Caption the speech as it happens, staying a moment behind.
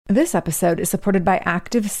This episode is supported by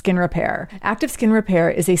Active Skin Repair. Active Skin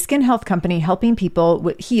Repair is a skin health company helping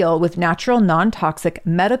people heal with natural, non-toxic,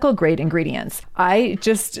 medical-grade ingredients. I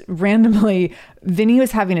just randomly, Vinny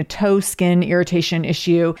was having a toe skin irritation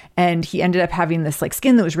issue, and he ended up having this like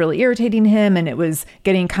skin that was really irritating him, and it was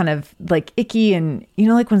getting kind of like icky, and you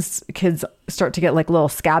know, like when kids start to get like little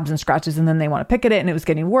scabs and scratches and then they want to pick at it, and it was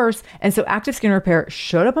getting worse. And so Active Skin Repair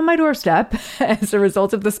showed up on my doorstep as a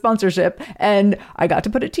result of the sponsorship, and I got to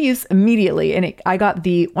put it to use immediately. And I got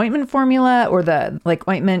the ointment formula, or the like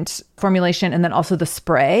ointment formulation, and then also the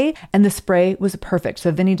spray, and the spray was perfect. So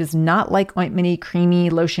Vinny does not like ointmenty, creamy,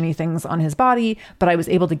 lotiony things on his body, but I was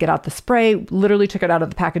able to get out the spray, literally took it out of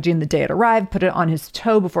the packaging the day it arrived, put it on his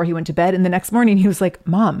toe before he went to bed. And the next morning he was like,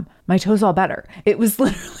 "Mom, my toe's all better." It was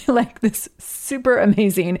literally like this super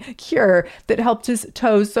amazing cure that helped his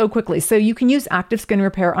toes so quickly. So you can use Active Skin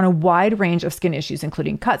Repair on a wide range of skin issues,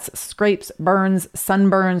 including cuts, scrapes, burns,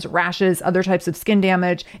 sunburns, rashes, other types of skin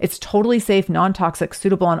damage. It's totally safe, non-toxic,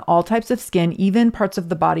 suitable on all types of skin, even parts of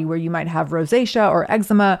the body where you might have rosacea or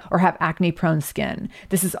eczema or have acne-prone skin.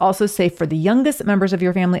 This is also safe for the youngest members of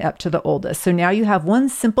your family up to the oldest. So now you have one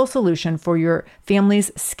simple solution for your family's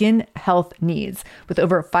skin health needs. With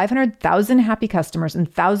over 500,000 happy customers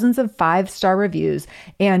and thousands of 5-star reviews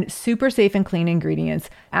and super safe and clean ingredients,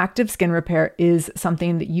 Active Skin Repair is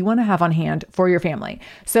something that you want to have on hand for your family.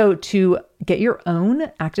 So to get your own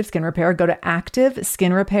Active Skin Repair, go to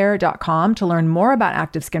activeskinrepair.com to learn more about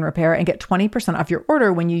Active Skin Repair and get 20% off your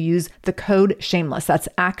order when you use the code SHAMELESS. That's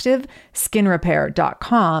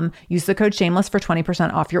activeskinrepair.com. Use the code SHAMELESS for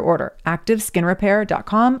 20% off your order.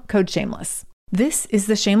 activeskinrepair.com, code SHAMELESS. This is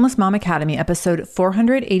the Shameless Mom Academy, episode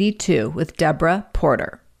 482 with Deborah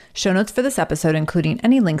Porter. Show notes for this episode, including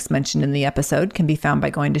any links mentioned in the episode, can be found by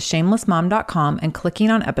going to shamelessmom.com and clicking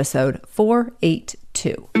on episode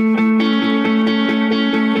 482.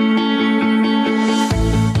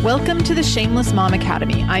 Welcome to the Shameless Mom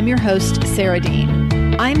Academy. I'm your host, Sarah Dean.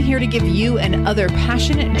 I'm here to give you and other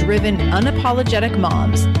passionate, driven, unapologetic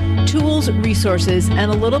moms tools, resources,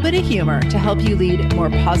 and a little bit of humor to help you lead more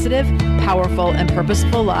positive, powerful, and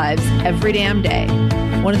purposeful lives every damn day.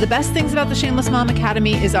 One of the best things about the Shameless Mom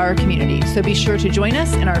Academy is our community, so be sure to join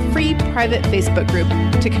us in our free private Facebook group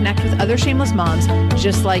to connect with other shameless moms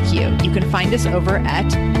just like you. You can find us over at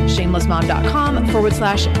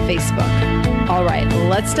shamelessmom.com/Facebook. All right,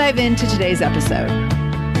 let's dive into today's episode.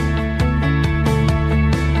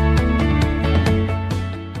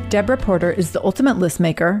 Deborah Porter is the ultimate list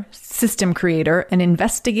maker, system creator, and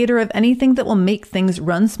investigator of anything that will make things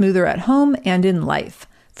run smoother at home and in life.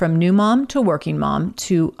 From new mom to working mom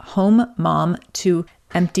to home mom to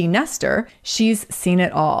empty nester, she's seen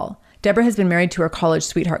it all. Deborah has been married to her college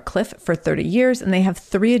sweetheart Cliff for 30 years, and they have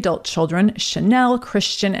 3 adult children, Chanel,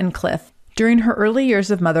 Christian, and Cliff. During her early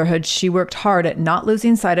years of motherhood, she worked hard at not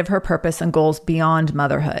losing sight of her purpose and goals beyond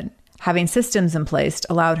motherhood. Having systems in place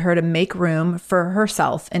allowed her to make room for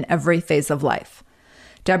herself in every phase of life.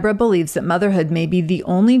 Deborah believes that motherhood may be the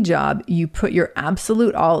only job you put your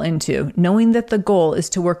absolute all into, knowing that the goal is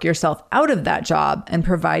to work yourself out of that job and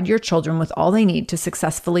provide your children with all they need to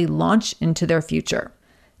successfully launch into their future.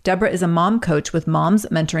 Deborah is a mom coach with Mom's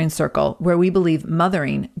Mentoring Circle, where we believe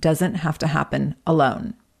mothering doesn't have to happen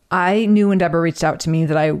alone. I knew when Deborah reached out to me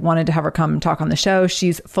that I wanted to have her come talk on the show.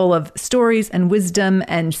 She's full of stories and wisdom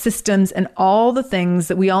and systems and all the things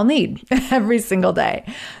that we all need every single day.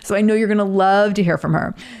 So I know you're going to love to hear from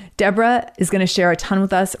her. Deborah is going to share a ton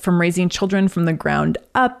with us, from raising children from the ground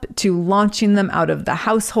up to launching them out of the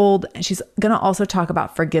household. And she's going to also talk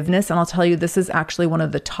about forgiveness. And I'll tell you, this is actually one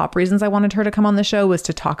of the top reasons I wanted her to come on the show, was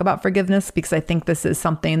to talk about forgiveness, because I think this is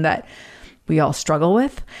something that we all struggle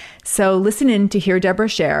with. So listen in to hear Deborah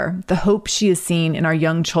share the hope she has seen in our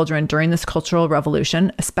young children during this cultural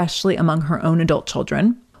revolution, especially among her own adult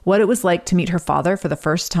children, what it was like to meet her father for the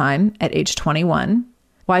first time at age 21,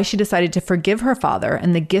 why she decided to forgive her father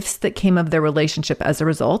and the gifts that came of their relationship as a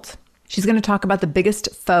result. She's going to talk about the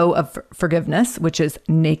biggest foe of forgiveness, which is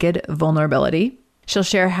naked vulnerability. She'll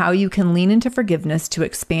share how you can lean into forgiveness to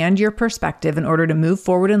expand your perspective in order to move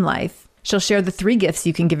forward in life. She'll share the 3 gifts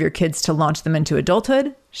you can give your kids to launch them into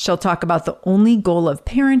adulthood. She'll talk about the only goal of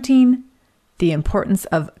parenting, the importance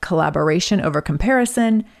of collaboration over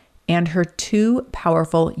comparison, and her 2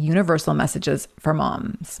 powerful universal messages for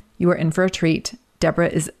moms. You are in for a treat. Deborah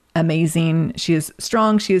is amazing. She is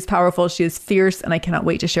strong. She is powerful. She is fierce, and I cannot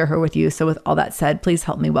wait to share her with you. So with all that said, please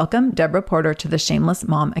help me welcome Deborah Porter to the Shameless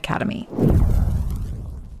Mom Academy.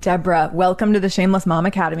 Deborah, welcome to the Shameless Mom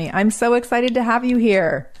Academy. I'm so excited to have you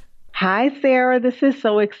here. Hi, Sarah. This is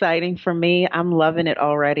so exciting for me. I'm loving it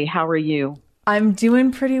already. How are you? I'm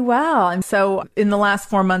doing pretty well. And so in the last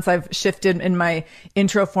 4 months, I've shifted in my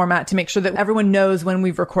intro format to make sure that everyone knows when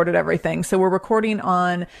we've recorded everything. So we're recording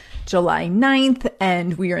on July 9th,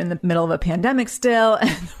 and we are in the middle of a pandemic still,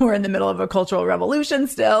 and we're in the middle of a cultural revolution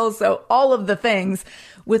still. So all of the things.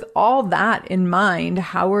 With all that in mind,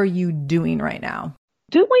 how are you doing right now?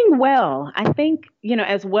 Doing well. I think,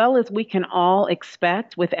 as well as we can all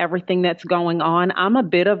expect with everything that's going on. I'm a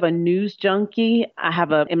bit of a news junkie.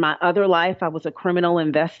 In my other life, I was a criminal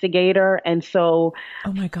investigator. And so,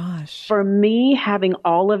 oh my gosh, for me, having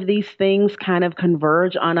all of these things kind of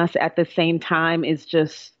converge on us at the same time is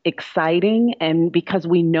just exciting. And because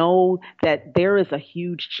we know that there is a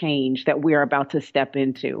huge change that we're about to step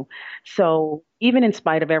into. So even in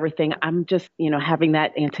spite of everything, I'm just, having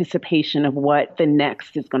that anticipation of what the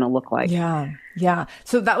next is going to look like. Yeah. Yeah.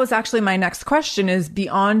 So that was actually my next question is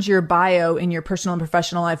beyond your bio in your personal and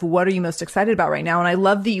professional life, what are you most excited about right now? And I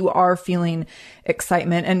love that you are feeling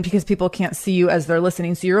excitement, and because people can't see you as they're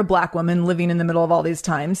listening. So you're a Black woman living in the middle of all these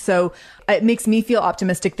times. So it makes me feel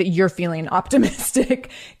optimistic that you're feeling optimistic.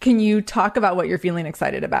 Can you talk about what you're feeling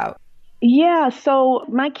excited about? Yeah, so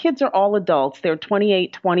my kids are all adults. They're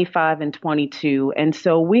 28, 25, and 22. And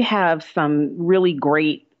so we have some really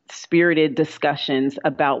great spirited discussions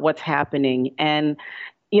about what's happening. And,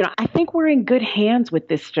 I think we're in good hands with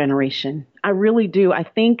this generation. I really do. I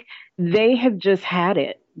think they have just had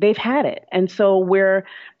it. They've had it. And so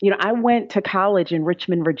I went to college in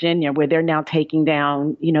Richmond, Virginia, where they're now taking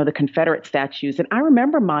down, the Confederate statues. And I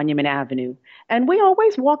remember Monument Avenue. And we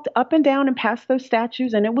always walked up and down and past those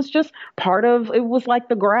statues. And it was just it was like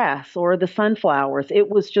the grass or the sunflowers. It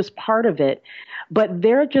was just part of it. But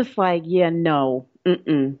they're just like, yeah, no,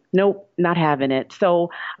 nope, not having it.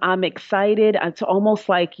 So I'm excited. It's almost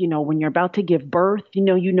like, when you're about to give birth,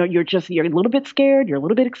 you're a little bit scared. You're a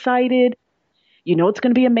little bit excited. It's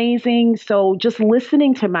going to be amazing. So just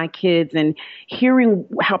listening to my kids and hearing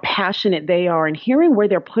how passionate they are and hearing where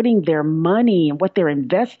they're putting their money and what they're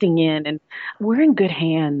investing in. And we're in good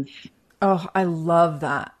hands. Oh, I love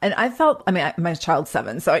that. And my child's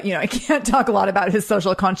 7, so, I can't talk a lot about his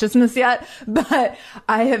social consciousness yet, but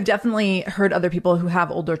I have definitely heard other people who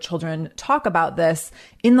have older children talk about this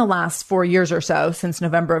in the last 4 years or so, since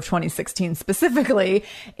November of 2016 specifically,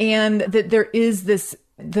 and that there is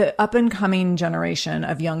the up and coming generation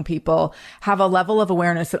of young people have a level of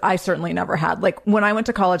awareness that I certainly never had. Like when I went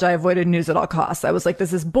to college, I avoided news at all costs. I was like,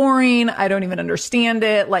 this is boring. I don't even understand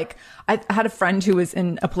it. Like I had a friend who was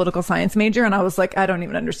in a political science major, and I was like, I don't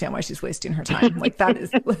even understand why she's wasting her time. Like that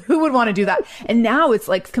is, who would want to do that? And now it's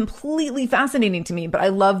like completely fascinating to me, but I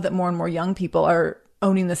love that more and more young people are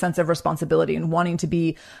owning the sense of responsibility and wanting to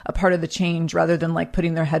be a part of the change rather than like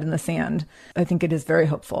putting their head in the sand. I think it is very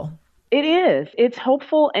hopeful. It is. It's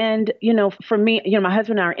hopeful. And, for me, my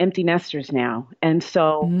husband and I are empty nesters now. And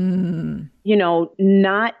so,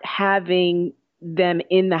 not having them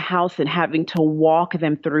in the house and having to walk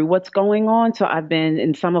them through what's going on. So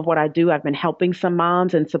in some of what I do, I've been helping some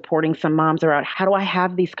moms and supporting some moms around how do I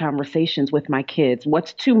have these conversations with my kids?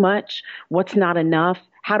 What's too much? What's not enough?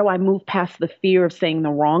 How do I move past the fear of saying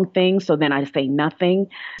the wrong thing? So then I say nothing.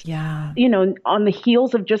 Yeah. On the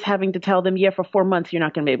heels of just having to tell them, yeah, for 4 months, you're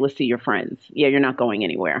not going to be able to see your friends. Yeah, you're not going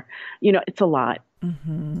anywhere. It's a lot.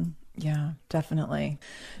 Mm-hmm. Yeah, definitely.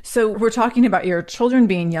 So we're talking about your children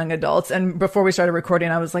being young adults. And before we started recording,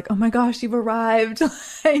 I was like, oh my gosh, you've arrived.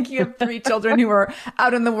 Like you have 3 children who are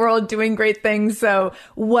out in the world doing great things. So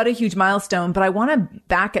what a huge milestone. But I want to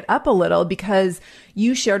back it up a little because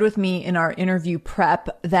you shared with me in our interview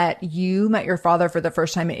prep that you met your father for the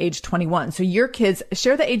first time at age 21. So your kids,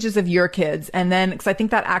 share the ages of your kids. And then, because I think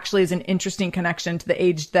that actually is an interesting connection to the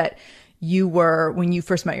age that you were when you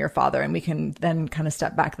first met your father, and we can then kind of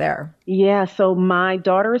step back there. Yeah. So my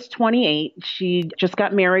daughter is 28. She just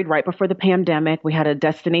got married right before the pandemic. We had a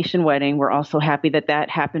destination wedding. We're also happy that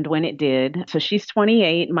happened when it did. So she's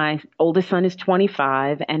 28. My oldest son is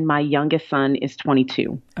 25 and my youngest son is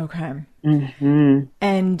 22. Okay. Mm-hmm.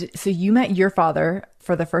 And so you met your father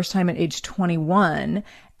for the first time at age 21.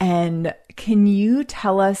 And can you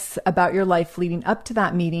tell us about your life leading up to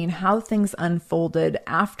that meeting, how things unfolded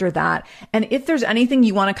after that? And if there's anything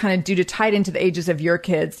you want to kind of do to tie it into the ages of your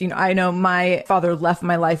kids. I know my father left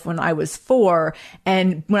my life when I was 4.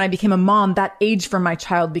 And when I became a mom, that age for my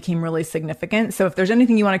child became really significant. So if there's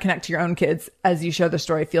anything you want to connect to your own kids as you share the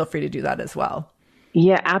story, feel free to do that as well.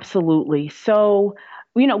 Yeah, absolutely. So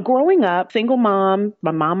Growing up, single mom,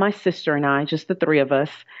 my mom, my sister, and I, just the three of us,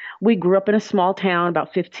 we grew up in a small town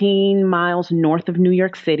about 15 miles north of New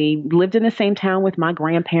York City, lived in the same town with my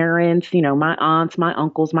grandparents, my aunts, my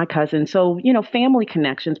uncles, my cousins. So, family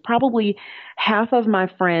connections. Probably half of my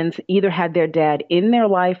friends either had their dad in their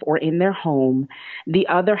life or in their home. The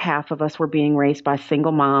other half of us were being raised by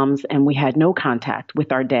single moms, and we had no contact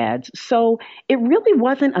with our dads. So it really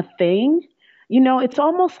wasn't a thing. It's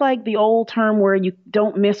almost like the old term where you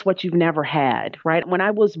don't miss what you've never had, right? When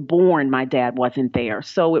I was born, my dad wasn't there.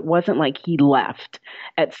 So it wasn't like he left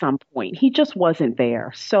at some point. He just wasn't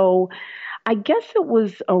there. So I guess it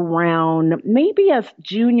was around maybe as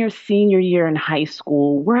junior, senior year in high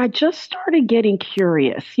school where I just started getting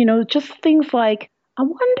curious, just things like, I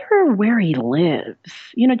wonder where he lives.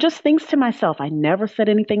 Just things to myself. I never said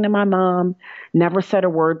anything to my mom, never said a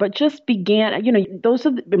word, but just began, those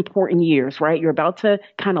are the important years, right? You're about to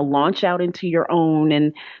kind of launch out into your own.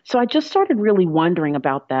 And so I just started really wondering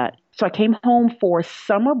about that. So I came home for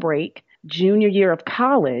summer break, junior year of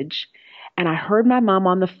college, and I heard my mom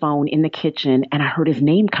on the phone in the kitchen, and I heard his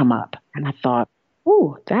name come up. And I thought,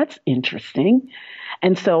 ooh, that's interesting.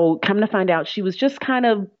 And so come to find out, she was just kind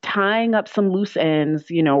of tying up some loose ends,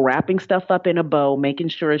 wrapping stuff up in a bow, making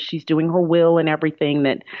sure she's doing her will and everything,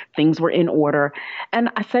 that things were in order. And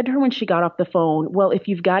I said to her when she got off the phone, well, if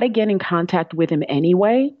you've got to get in contact with him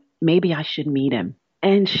anyway, maybe I should meet him.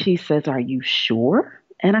 And she says, are you sure?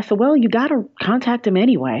 And I said, well, you got to contact him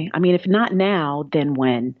anyway. I mean, if not now, then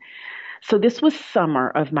when? So this was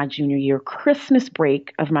summer of my junior year. Christmas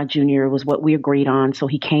break of my junior year was what we agreed on. So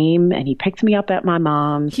he came and he picked me up at my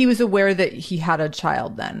mom's. He was aware that he had a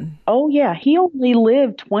child then? Oh, yeah. He only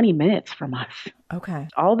lived 20 minutes from us. Okay.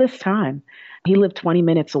 All this time. He lived 20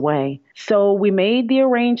 minutes away. So we made the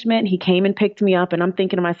arrangement. He came and picked me up, and I'm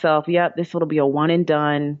thinking to myself, yep, this will be a one and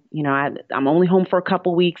done. I'm only home for a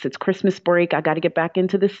couple weeks. It's Christmas break. I got to get back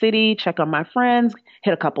into the city, check on my friends,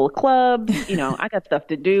 hit a couple of clubs. I got stuff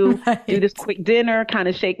to do, right. Do this quick dinner, kind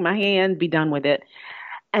of shake my hand, be done with it.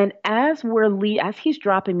 And as he's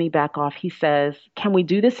dropping me back off, he says, can we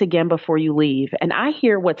do this again before you leave? And I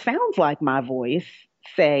hear what sounds like my voice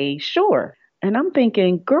say, sure. And I'm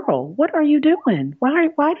thinking, girl, what are you doing?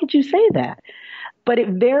 Why did you say that? But it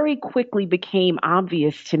very quickly became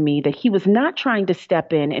obvious to me that he was not trying to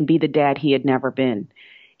step in and be the dad he had never been.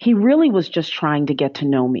 He really was just trying to get to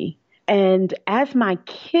know me. And as my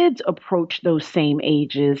kids approached those same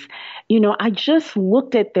ages, I just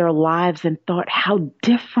looked at their lives and thought how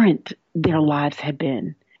different their lives had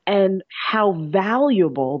been and how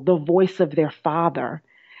valuable the voice of their father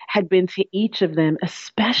had been to each of them,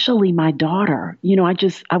 especially my daughter.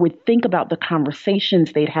 I would think about the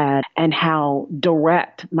conversations they'd had and how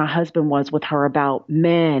direct my husband was with her about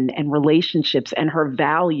men and relationships and her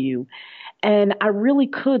value. And I really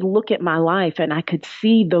could look at my life and I could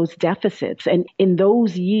see those deficits. And in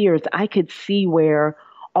those years, I could see where,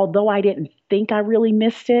 although I didn't think I really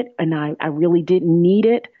missed it and I really didn't need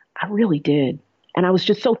it, I really did. And I was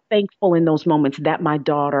just so thankful in those moments that my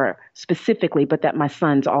daughter specifically, but that my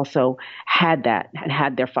sons also had that and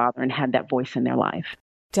had their father and had that voice in their life.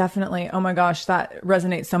 Definitely. Oh my gosh, that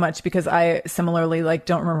resonates so much because I similarly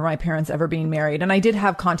don't remember my parents ever being married. And I did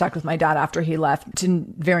have contact with my dad after he left to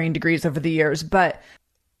varying degrees over the years. But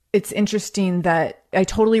it's interesting that I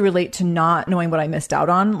totally relate to not knowing what I missed out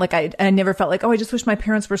on. Like I never felt like, oh, I just wish my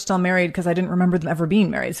parents were still married because I didn't remember them ever being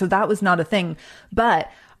married. So that was not a thing.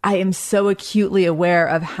 But I am so acutely aware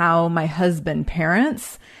of how my husband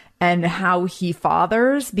parents and how he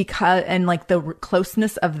fathers and like the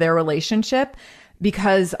closeness of their relationship,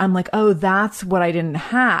 because I'm like, oh, that's what I didn't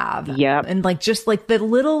have. Yeah. And like, just like the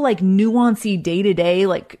little like nuancy day to day,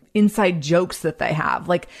 like inside jokes that they have,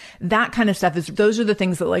 like that kind of stuff those are the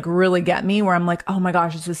things that like really get me, where I'm like, oh my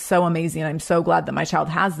gosh, this is so amazing. I'm so glad that my child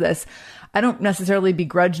has this. I don't necessarily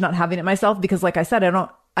begrudge not having it myself because like I said,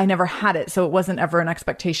 I never had it. So it wasn't ever an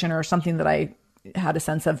expectation or something that I had a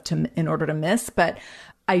sense of in order to miss, but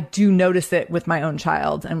I do notice it with my own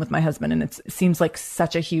child and with my husband. And it seems like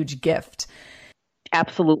such a huge gift.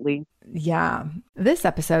 Absolutely. Yeah. This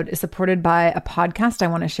episode is supported by a podcast I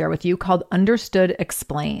want to share with you called Understood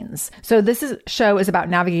Explains. So this show is about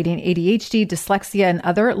navigating ADHD, dyslexia, and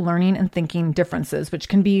other learning and thinking differences, which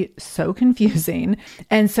can be so confusing.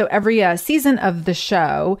 And so every season of the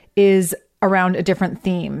show is around a different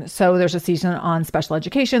theme. So there's a season on special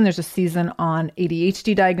education, there's a season on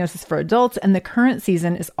ADHD diagnosis for adults, and the current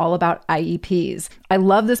season is all about IEPs. I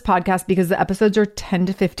love this podcast because the episodes are 10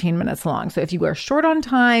 to 15 minutes long. So if you are short on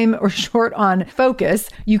time or short on focus,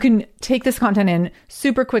 you can take this content in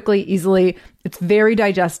super quickly, easily. It's very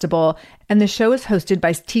digestible, and the show is hosted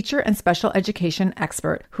by teacher and special education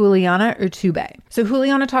expert Juliana Urtube. So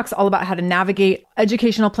Juliana talks all about how to navigate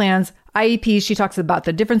educational plans, IEPs. She talks about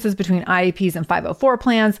the differences between IEPs and 504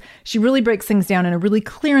 plans. She really breaks things down in a really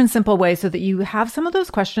clear and simple way so that you have some of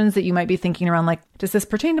those questions that you might be thinking around, like, does this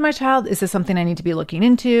pertain to my child? Is this something I need to be looking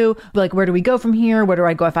into? Like, where do we go from here? Where do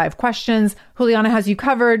I go if I have questions? Juliana has you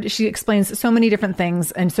covered. She explains so many different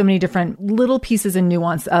things and so many different little pieces and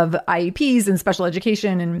nuance of IEPs and special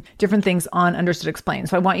education and different things on Understood Explains.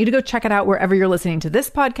 So I want you to go check it out wherever you're listening to this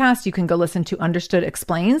podcast. You can go listen to Understood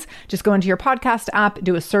Explains. Just go into your podcast app,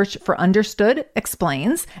 do a search for Understood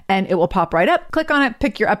Explains, and it will pop right up. Click on it,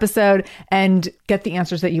 pick your episode, and get the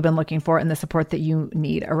answers that you've been looking for and the support that you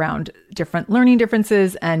need around different learning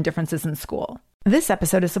differences and differences in school. This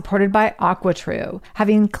episode is supported by AquaTrue.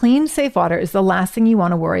 Having clean, safe water is the last thing you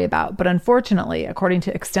want to worry about. But unfortunately, according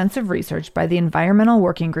to extensive research by the Environmental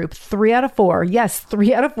Working Group, 3 out of 4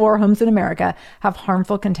 homes in America have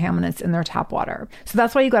harmful contaminants in their tap water. So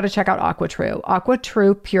that's why you got to check out AquaTrue.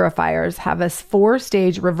 AquaTrue purifiers have a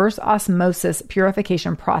 4-stage reverse osmosis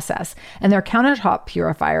purification process. And their countertop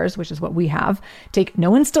purifiers, which is what we have, take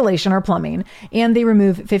no installation or plumbing, and they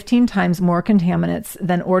remove 15 times more contaminants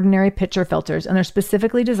than ordinary pitcher filters. And they're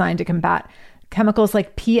specifically designed to combat chemicals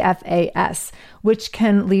like PFAS, which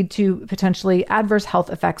can lead to potentially adverse health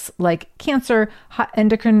effects like cancer,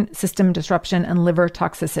 endocrine system disruption, and liver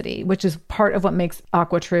toxicity, which is part of what makes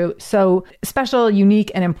AquaTrue so special, unique,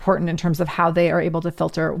 and important in terms of how they are able to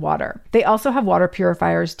filter water. They also have water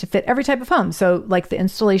purifiers to fit every type of home. So like the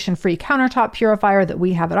installation-free countertop purifier that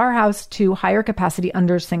we have at our house to higher capacity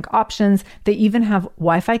under sink options. They even have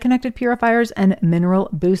Wi-Fi connected purifiers and mineral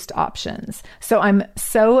boost options. So I'm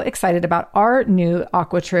so excited about our new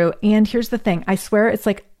AquaTrue. And here's the thing. I swear it's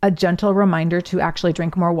like a gentle reminder to actually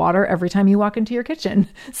drink more water every time you walk into your kitchen.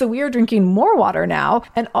 So we are drinking more water now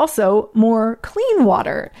and also more clean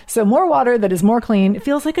water. So more water that is more clean. It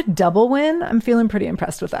feels like a double win. I'm feeling pretty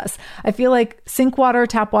impressed with us. I feel like sink water,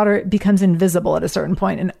 tap water becomes invisible at a certain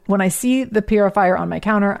point. And when I see the purifier on my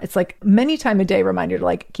counter, it's like many times a day reminder to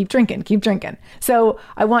like, keep drinking, keep drinking. So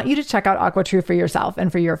I want you to check out AquaTrue for yourself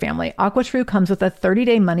and for your family. AquaTrue comes with a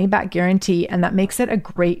 30-day money-back guarantee, and that makes it a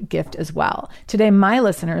great gift as well. Today, my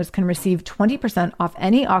listeners can receive 20% off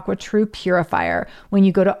any AquaTrue purifier when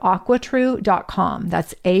you go to aquatrue.com.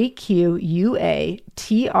 That's AQUATRU.com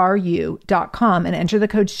and enter the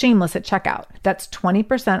code shameless at checkout. That's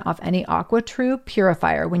 20% off any AquaTrue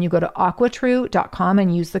purifier when you go to aquatrue.com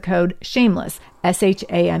and use the code shameless,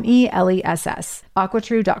 SHAMELESS.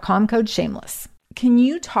 aquatrue.com code shameless. Can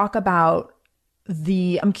you talk about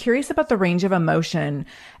I'm curious about the range of emotion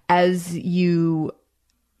as you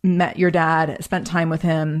met your dad, spent time with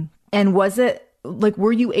him. And was it like,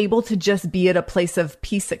 were you able to just be at a place of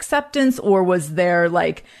peace acceptance, or was there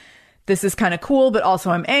like, this is kind of cool, but also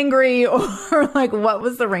I'm angry, or like, what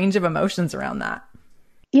was the range of emotions around that?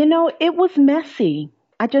 You know, it was messy.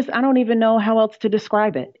 I don't even know how else to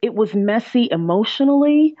describe it. It was messy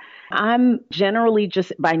emotionally. I'm generally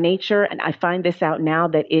just by nature, and I find this out now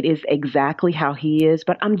that it is exactly how he is,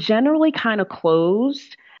 but I'm generally kind of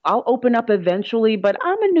closed. I'll open up eventually, but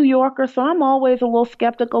I'm a New Yorker, so I'm always a little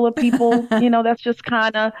skeptical of people. That's just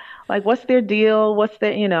kind of like, what's their deal? What's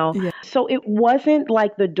their, Yeah. So it wasn't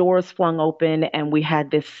like the doors flung open and we had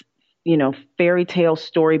this, fairy tale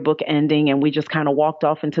storybook ending and we just kind of walked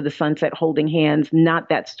off into the sunset holding hands. Not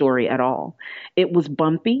that story at all. It was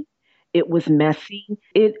bumpy. It was messy.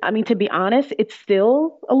 To be honest, it's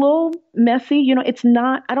still a little messy. It's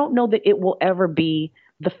not, I don't know that it will ever be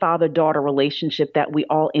the father-daughter relationship that we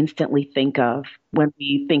all instantly think of when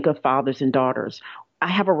we think of fathers and daughters. I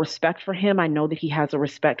have a respect for him. I know that he has a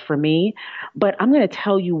respect for me, but I'm going to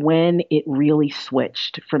tell you when it really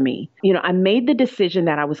switched for me. I made the decision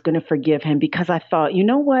that I was going to forgive him because I thought, you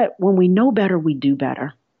know what? When we know better, we do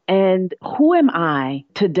better. And who am I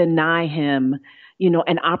to deny him,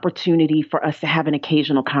 an opportunity for us to have an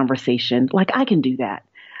occasional conversation? Like, I can do that.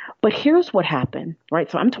 But here's what happened, right?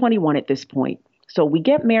 So I'm 21 at this point. So we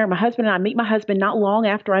get married. My husband and I meet my husband not long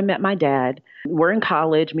after I met my dad. We're in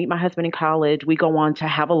college, meet my husband in college. We go on to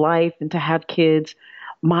have a life and to have kids.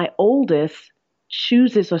 My oldest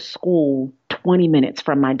chooses a school 20 minutes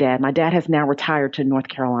from my dad. My dad has now retired to North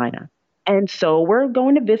Carolina. And so we're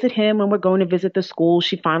going to visit him and we're going to visit the school.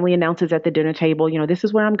 She finally announces at the dinner table, this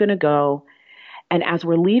is where I'm going to go. And as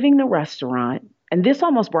we're leaving the restaurant, and this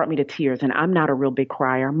almost brought me to tears, and I'm not a real big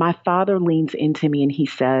crier, my father leans into me and he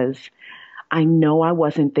says, I know I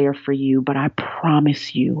wasn't there for you, but I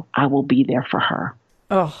promise you I will be there for her.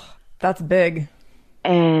 Oh, that's big.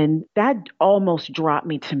 And that almost dropped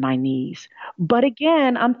me to my knees. But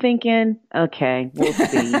again, I'm thinking, okay, we'll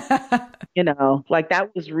see. Like that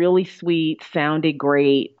was really sweet, sounded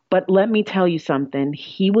great. But let me tell you something.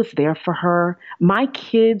 He was there for her. My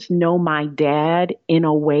kids know my dad in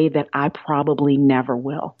a way that I probably never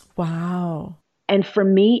will. Wow. And for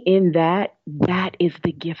me, in that, that is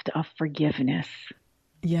the gift of forgiveness.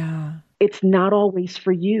 Yeah. It's not always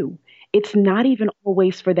for you. It's not even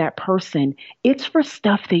always for that person. It's for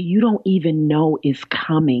stuff that you don't even know is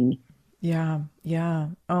coming. Yeah. Yeah.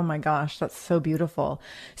 Oh my gosh, that's so beautiful.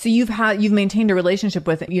 So you've maintained a relationship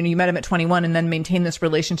with, you met him at 21 and then maintained this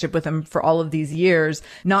relationship with him for all of these years,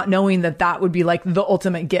 not knowing that that would be like the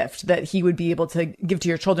ultimate gift, that he would be able to give to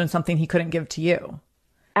your children something he couldn't give to you.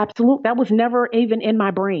 Absolutely. That was never even in my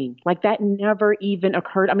brain. Like that never even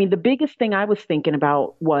occurred. I mean, the biggest thing I was thinking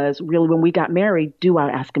about was really when we got married, do I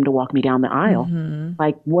ask him to walk me down the aisle? Mm-hmm.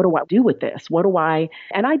 Like, what do I do with this?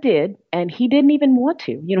 And I did. And he didn't even want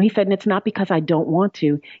to. He said, and it's not because I don't want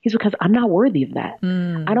to. He's because I'm not worthy of that. I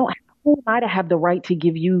Mm. don't, who am I to have the right to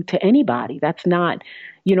give you to anybody? That's not,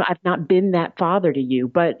 I've not been that father to you.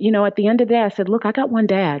 But, at the end of the day, I said, look, I got one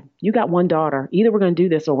dad. You got one daughter. Either we're going to do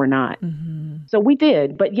this or we're not. Mm-hmm. So we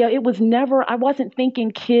did. But yeah, it was never, I wasn't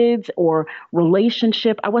thinking kids or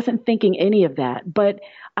relationship. I wasn't thinking any of that. But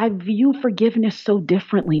I view forgiveness so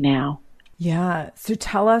differently now. Yeah. So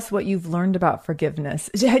tell us what you've learned about forgiveness.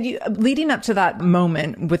 Had you, leading up to that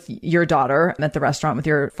moment with your daughter at the restaurant with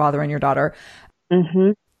your father and your daughter,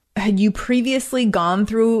 Hmm. had you previously gone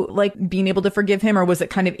through like being able to forgive him, or was it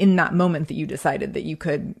kind of in that moment that you decided that you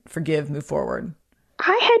could forgive, move forward?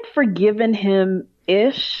 I had forgiven him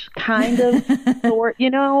ish, kind of, sort,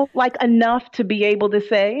 like enough to be able to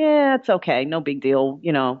say, yeah, it's okay. No big deal.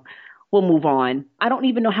 We'll move on. I don't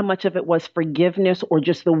even know how much of it was forgiveness or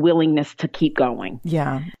just the willingness to keep going.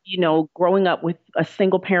 Yeah. Growing up with a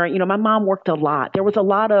single parent, my mom worked a lot. There was a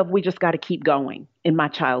lot of we just got to keep going in my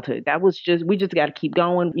childhood. That was just we just got to keep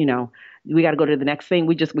going, we got to go to the next thing.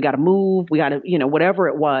 We got to move. We got to, whatever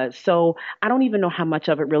it was. So I don't even know how much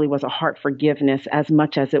of it really was a heart forgiveness as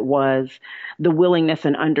much as it was the willingness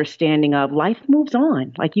and understanding of life moves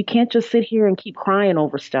on. Like you can't just sit here and keep crying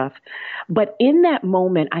over stuff. But in that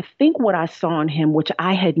moment, I think what I saw in him, which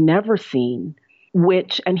I had never seen,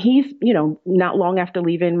 and he's, not long after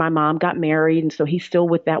leaving, my mom got married. And so he's still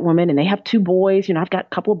with that woman and they have two boys. I've got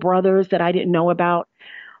a couple of brothers that I didn't know about.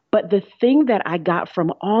 But the thing that I got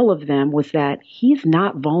from all of them was that he's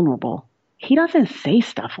not vulnerable. He doesn't say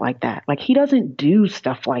stuff like that. Like he doesn't do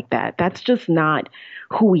stuff like that. That's just not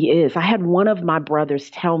who he is. I had one of my brothers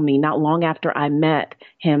tell me not long after I met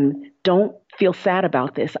him, don't feel sad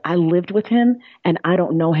about this. I lived with him and I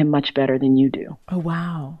don't know him much better than you do. Oh,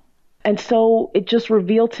 wow. And so it just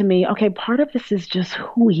revealed to me, okay, part of this is just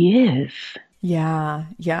who he is. Yeah.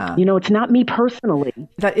 Yeah. It's not me personally.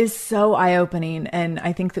 That is so eye-opening. And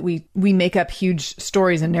I think that we make up huge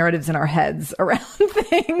stories and narratives in our heads around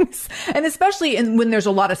things. And especially when there's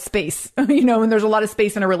a lot of space, when there's a lot of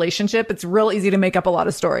space in a relationship, it's real easy to make up a lot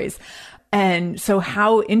of stories. And so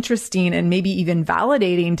how interesting and maybe even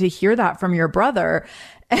validating to hear that from your brother.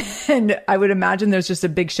 And I would imagine there's just a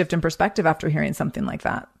big shift in perspective after hearing something like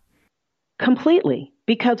that. Completely.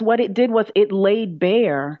 Because what it did was it laid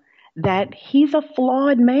bare that he's a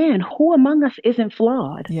flawed man. Who among us isn't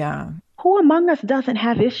flawed? Yeah. Who among us doesn't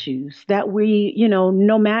have issues that we,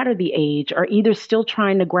 no matter the age, are either still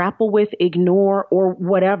trying to grapple with, ignore, or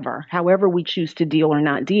whatever, however we choose to deal or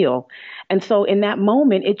not deal. And so in that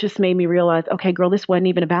moment, it just made me realize, okay, girl, this wasn't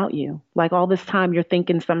even about you. Like all this time you're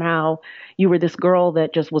thinking somehow you were this girl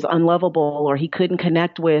that just was unlovable or he couldn't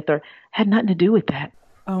connect with or had nothing to do with that.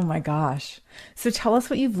 Oh my gosh. So tell us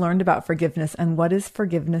what you've learned about forgiveness and what is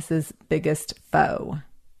forgiveness's biggest foe?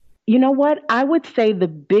 You know what? I would say the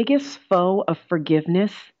biggest foe of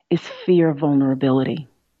forgiveness is fear of vulnerability.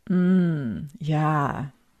 Yeah.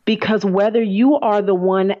 Because whether you are the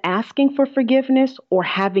one asking for forgiveness or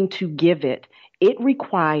having to give it, it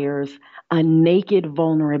requires a naked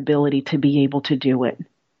vulnerability to be able to do it.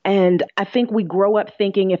 And I think we grow up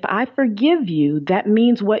thinking if I forgive you, that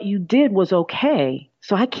means what you did was okay.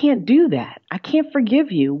 So I can't do that. I can't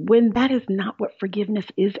forgive you when that is not what forgiveness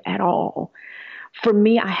is at all. For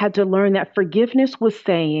me, I had to learn that forgiveness was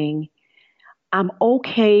saying, I'm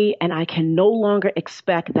okay and I can no longer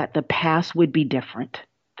expect that the past would be different.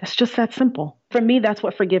 It's just that simple. For me, that's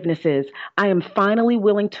what forgiveness is. I am finally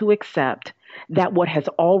willing to accept that what has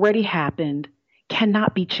already happened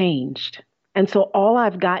cannot be changed. And so all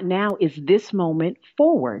I've got now is this moment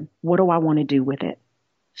forward. What do I want to do with it?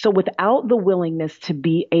 So without the willingness to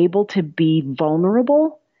be able to be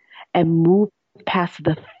vulnerable and move past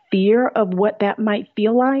the fear of what that might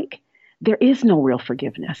feel like, there is no real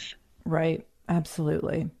forgiveness. Right.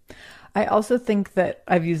 Absolutely. I also think that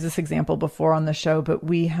I've used this example before on the show, but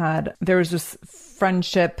there was this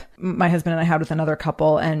friendship my husband and I had with another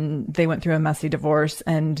couple, and they went through a messy divorce,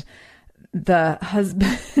 and the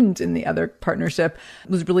husband in the other partnership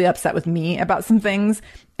was really upset with me about some things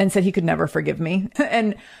and said he could never forgive me.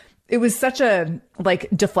 And it was such a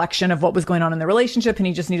deflection of what was going on in the relationship, and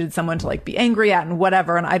he just needed someone to be angry at and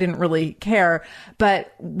whatever. And I didn't really care.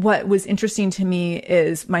 But what was interesting to me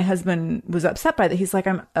is my husband was upset by that. He's like,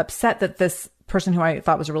 I'm upset that this person who I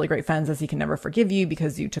thought was a really great friend says he can never forgive you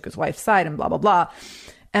because you took his wife's side and blah, blah, blah.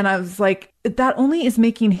 And I was like, that only is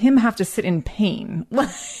making him have to sit in pain.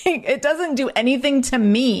 It doesn't do anything to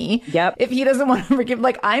me. Yep. If he doesn't want to forgive.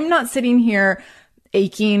 I'm not sitting here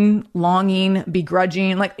aching, longing,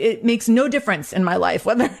 begrudging. It makes no difference in my life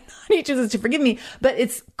whether or not he chooses to forgive me, but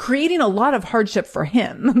it's creating a lot of hardship for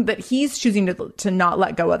him that he's choosing to not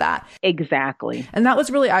let go of that. Exactly. And that was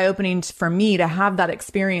really eye-opening for me to have that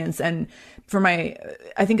experience. And I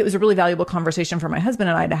think it was a really valuable conversation for my husband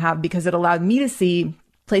and I to have, because it allowed me to see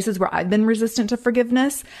places where I've been resistant to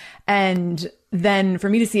forgiveness. And then for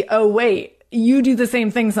me to see, oh, wait, you do the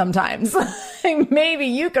same thing sometimes. Maybe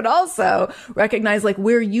you could also recognize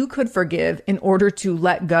where you could forgive in order to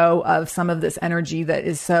let go of some of this energy that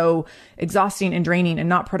is so exhausting and draining and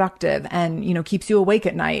not productive and, keeps you awake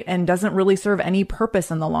at night and doesn't really serve any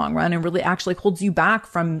purpose in the long run and really actually holds you back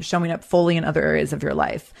from showing up fully in other areas of your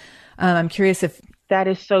life. I'm curious if that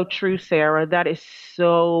is so true, Sarah. That is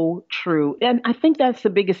so true. And I think that's the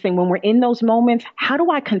biggest thing when we're in those moments. How do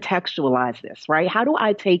I contextualize this, right? How do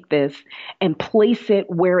I take this and place it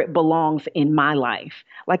where it belongs in my life?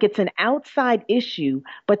 It's an outside issue,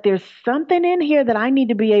 but there's something in here that I need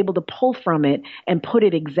to be able to pull from it and put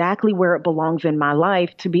it exactly where it belongs in my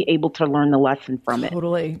life to be able to learn the lesson from it.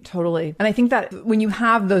 Totally, totally. And I think that when you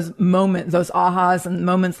have those moments, those ahas and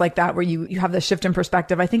moments like that, where you have the shift in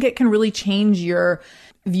perspective, I think it can really change your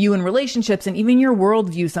view in relationships and even your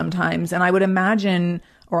worldview sometimes. And I would imagine,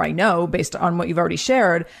 or I know based on what you've already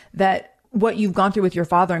shared, that what you've gone through with your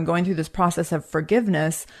father and going through this process of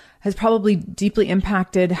forgiveness has probably deeply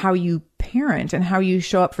impacted how you parent and how you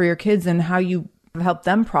show up for your kids and how you help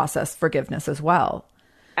them process forgiveness as well.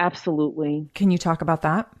 Absolutely. Can you talk about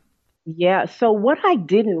that? Yeah. So what I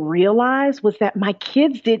didn't realize was that my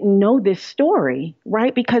kids didn't know this story,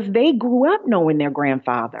 right? Because they grew up knowing their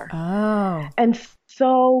grandfather. Oh. And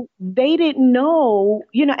so they didn't know,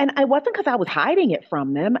 and it wasn't because I was hiding it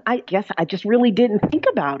from them. I guess I just really didn't think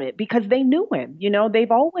about it because they knew him, they've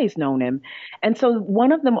always known him. And so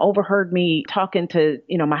one of them overheard me talking to,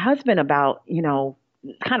 my husband about, kind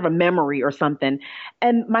of a memory or something.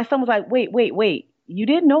 And my son was like, wait, you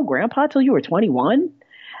didn't know grandpa till you were 21?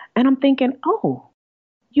 And I'm thinking, oh,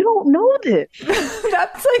 you don't know this.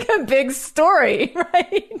 That's a big story,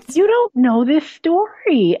 right? You don't know this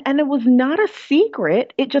story. And it was not a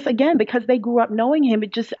secret. It just, again, because they grew up knowing him,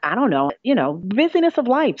 it just, I don't know, busyness of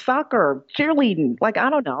life, soccer, cheerleading, I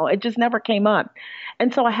don't know. It just never came up.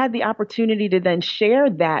 And so I had the opportunity to then share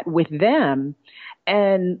that with them.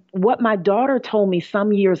 And what my daughter told me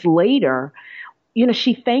some years later,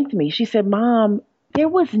 she thanked me. She said, Mom, there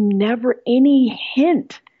was never any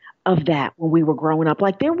hint of that when we were growing up.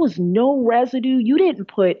 There was no residue. You didn't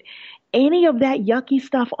put any of that yucky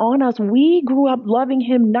stuff on us. We grew up loving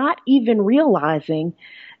him, not even realizing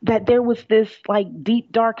that there was this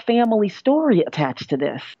deep, dark family story attached to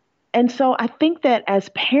this. And so I think that as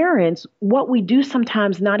parents, what we do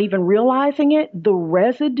sometimes not even realizing it, the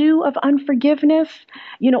residue of unforgiveness,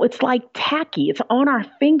 it's tacky. It's on our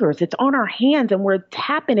fingers. It's on our hands, and we're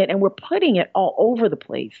tapping it and we're putting it all over the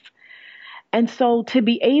place. And so to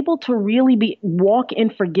be able to really walk in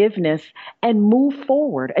forgiveness and move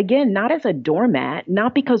forward, again, not as a doormat,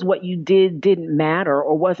 not because what you did didn't matter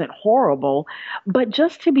or wasn't horrible, but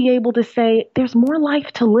just to be able to say, there's more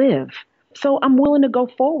life to live. So I'm willing to go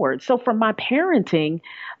forward. So from my parenting,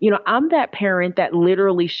 I'm that parent that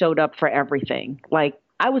literally showed up for everything.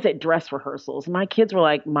 I was at dress rehearsals. My kids were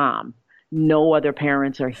like, Mom, no other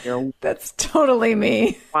parents are here. That's totally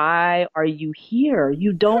me. Why are you here?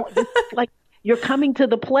 You don't, you're coming to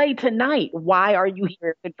the play tonight. Why are you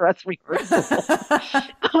here at the dress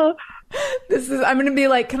rehearsal? This I'm going to be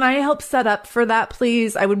like, can I help set up for that,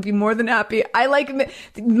 please? I would be more than happy. I like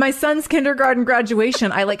my son's kindergarten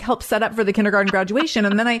graduation. I like helped set up for the kindergarten graduation.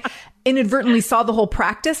 And then I inadvertently saw the whole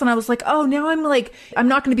practice and I was like, oh, now I'm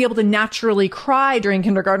not going to be able to naturally cry during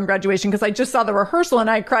kindergarten graduation because I just saw the rehearsal and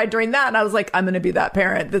I cried during that. And I was like, I'm going to be that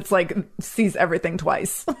parent that's like sees everything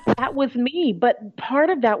twice. That was me. But part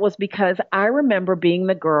of that was because I remember being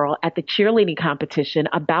the girl at the cheerleading competition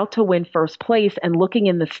about to win first place and looking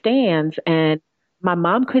in the stands, and my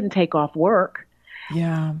mom couldn't take off work.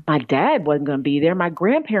 Yeah. My dad wasn't going to be there. My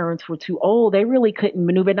grandparents were too old. They really couldn't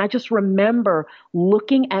maneuver. And I just remember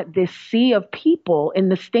looking at this sea of people in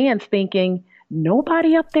the stands thinking,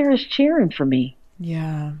 nobody up there is cheering for me.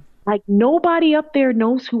 Yeah. Like nobody up there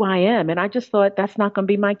knows who I am. And I just thought that's not going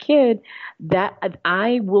to be my kid, that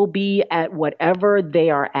I will be at whatever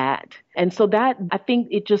they are at. And so that, I think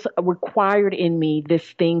it just required in me this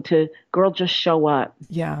thing to, girl, just show up.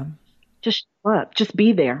 Yeah. Just show up. Just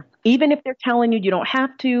be there. Even if they're telling you you don't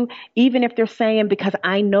have to, even if they're saying, because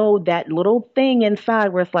I know that little thing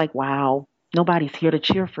inside where it's like, wow, nobody's here to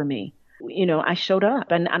cheer for me. You know, I showed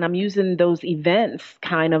up and I'm using those events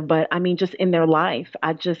kind of, but I mean, just in their life,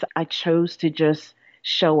 I chose to just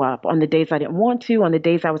show up on the days I didn't want to, on the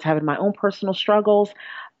days I was having my own personal struggles.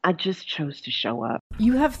 I just chose to show up.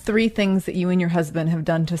 You have 3 things that you and your husband have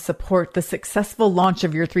done to support the successful launch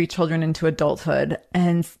of your 3 children into adulthood.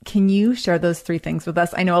 And can you share those 3 things with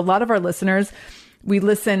us? I know a lot of our listeners, we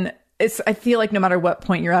listen. I feel like no matter what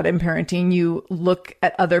point you're at in parenting, you look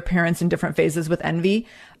at other parents in different phases with envy.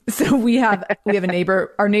 So we have a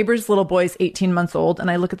neighbor, our neighbor's little boy's 18 months old. And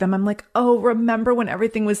I look at them, I'm like, oh, remember when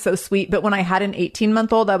everything was so sweet? But when I had an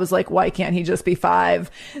 18-month-old, I was like, why can't he just be 5?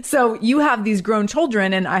 So you have these grown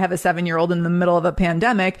children and I have a 7-year-old in the middle of a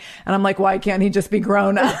pandemic. And I'm like, why can't he just be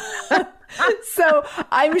grown up? So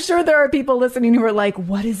I'm sure there are people listening who are like,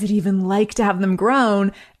 what is it even like to have them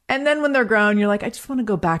grown? And then when they're grown, you're like, I just want to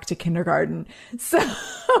go back to kindergarten. So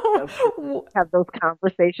have those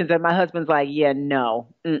conversations. And my husband's like, yeah, no.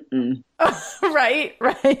 Mm-mm. Right.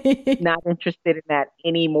 Not interested in that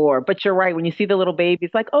anymore. But you're right. When you see the little baby,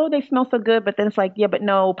 it's like, oh, they smell so good. But then it's like, yeah, but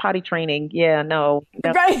no, potty training. Yeah, no.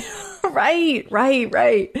 Right.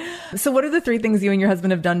 So what are the 3 things you and your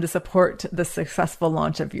husband have done to support the successful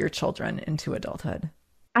launch of your children into adulthood?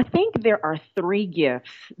 I think there are 3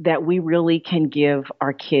 gifts that we really can give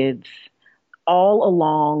our kids all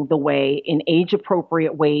along the way in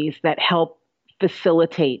age-appropriate ways that help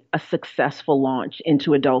facilitate a successful launch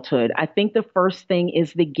into adulthood. I think the first thing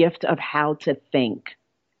is the gift of how to think.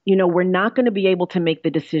 You know, we're not going to be able to make the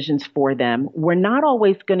decisions for them. We're not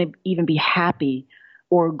always going to even be happy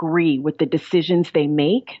or agree with the decisions they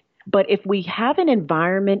make. But if we have an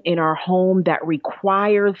environment in our home that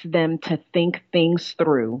requires them to think things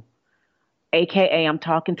through, AKA I'm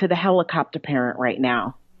talking to the helicopter parent right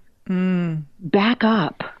now, back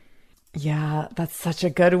up. Yeah, that's such a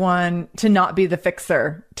good one. To not be the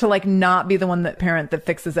fixer, to like not be the one that parent that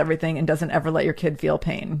fixes everything and doesn't ever let your kid feel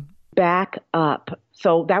pain. Back up.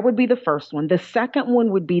 So that would be the first one. The second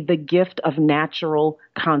one would be the gift of natural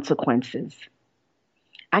consequences.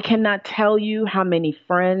 I cannot tell you how many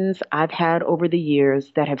friends I've had over the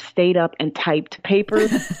years that have stayed up and typed papers,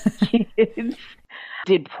 kids,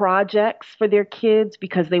 did projects for their kids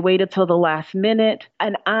because they waited till the last minute.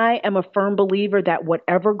 And I am a firm believer that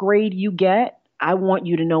whatever grade you get, I want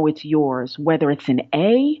you to know it's yours, whether it's an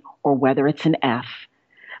A or whether it's an F,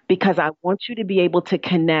 because I want you to be able to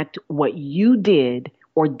connect what you did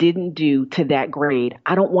or didn't do to that grade.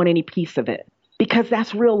 I don't want any piece of it because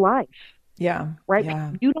that's real life. Yeah. Right.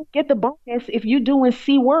 Yeah. You don't get the bonus if you're doing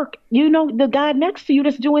C work. You know, the guy next to you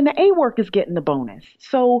that's doing the A work is getting the bonus.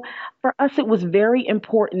 So for us, it was very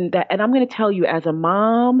important that, and I'm going to tell you as a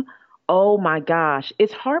mom, oh my gosh,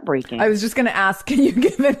 it's heartbreaking. I was just going to ask, can you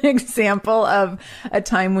give an example of a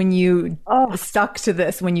time when you stuck to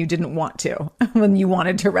this when you didn't want to, when you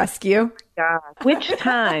wanted to rescue? God, which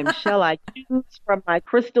time shall I choose from my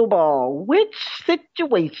crystal ball? Which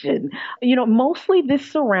situation? You know, mostly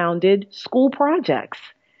this surrounded school projects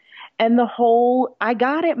and the whole, I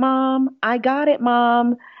got it, mom.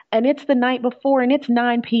 And it's the night before and it's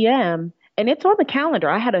 9 p.m. and it's on the calendar.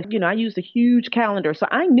 I used a huge calendar. So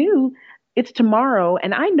I knew it's tomorrow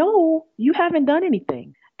and I know you haven't done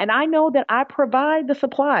anything. And I know that I provide the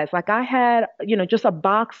supplies. Like I had, just a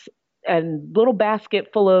box and little basket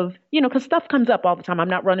full of, because stuff comes up all the time. I'm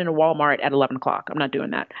not running to Walmart at 11 o'clock. I'm not doing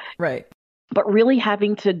that. Right. But really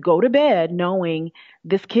having to go to bed knowing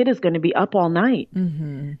this kid is going to be up all night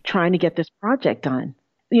trying to get this project done.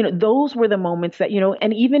 Those were the moments that,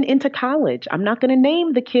 and even into college, I'm not going to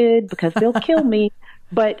name the kid because they'll kill me.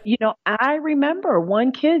 But, I remember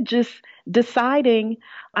one kid just deciding,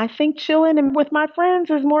 I think chilling and with my friends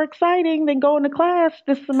is more exciting than going to class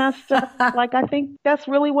this semester. Like, I think that's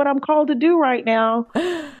really what I'm called to do right now.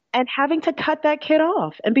 And having to cut that kid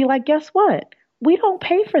off and be like, guess what? We don't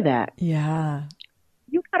pay for that. Yeah.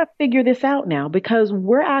 You got to figure this out now because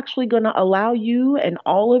we're actually going to allow you and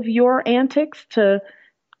all of your antics to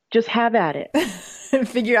just have at it.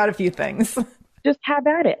 Figure out a few things. Just have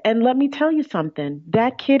at it. And let me tell you something.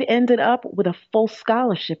 That kid ended up with a full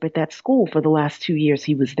scholarship at that school for the last 2 years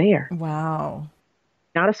he was there. Wow.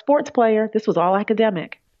 Not a sports player. This was all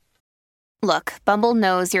academic. Look, Bumble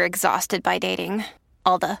knows you're exhausted by dating.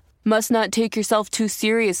 All the must not take yourself too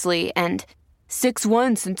seriously and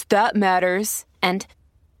 6'1" since that matters. And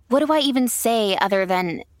what do I even say other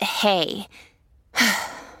than hey?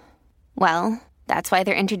 Well, that's why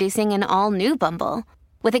they're introducing an all-new Bumble.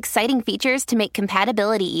 With exciting features to make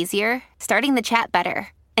compatibility easier, starting the chat better,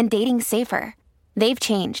 and dating safer. They've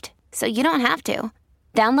changed, so you don't have to.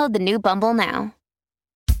 Download the new Bumble now.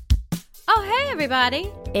 Oh, hey,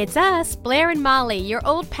 everybody. It's us, Blair and Molly, your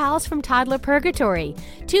old pals from Toddler Purgatory.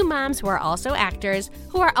 Two moms who are also actors,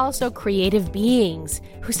 who are also creative beings,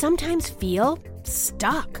 who sometimes feel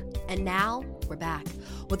stuck. And now we're back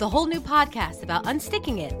with a whole new podcast about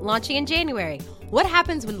unsticking it, launching in January. What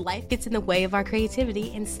happens when life gets in the way of our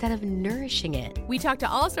creativity instead of nourishing it? We talk to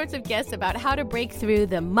all sorts of guests about how to break through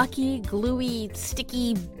the mucky, gluey,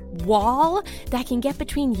 sticky wall that can get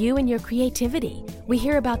between you and your creativity. We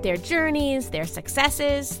hear about their journeys, their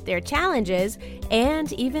successes, their challenges,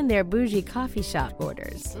 and even their bougie coffee shop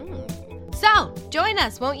orders. So, join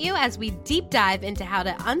us, won't you, as we deep dive into how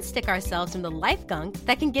to unstick ourselves from the life gunk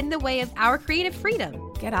that can get in the way of our creative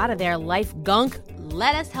freedom. Get out of there, life gunk.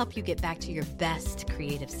 Let us help you get back to your best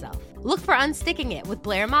creative self. Look for Unsticking It with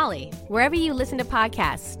Blair and Molly, wherever you listen to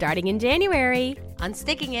podcasts, starting in January.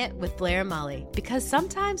 Unsticking It with Blair and Molly, because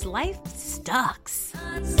sometimes life sucks.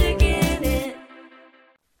 Unsticking it.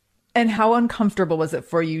 And how uncomfortable was it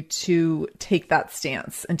for you to take that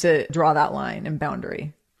stance and to draw that line and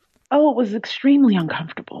boundary? Oh, it was extremely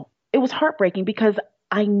uncomfortable. It was heartbreaking because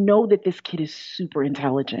I know that this kid is super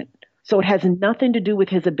intelligent. So it has nothing to do with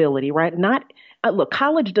his ability, right? Look,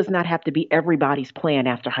 college does not have to be everybody's plan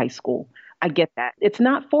after high school. I get that. It's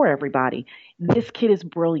not for everybody. This kid is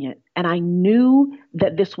brilliant. And I knew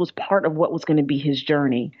that this was part of what was going to be his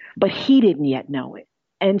journey, but he didn't yet know it.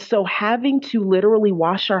 And so having to literally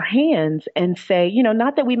wash our hands and say,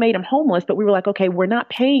 not that we made him homeless, but we were like, okay, we're not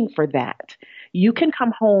paying for that. You can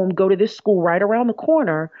come home, go to this school right around the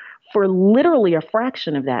corner for literally a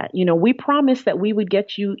fraction of that. We promised that we would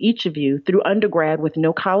get you, each of you, through undergrad with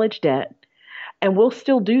no college debt. And we'll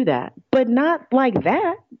still do that, but not like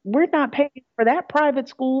that. We're not paying for that private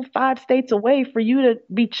school 5 states away for you to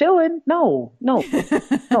be chilling. No, no,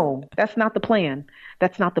 that's not the plan.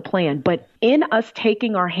 That's not the plan. But in us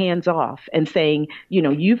taking our hands off and saying,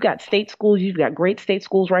 you've got state schools, you've got great state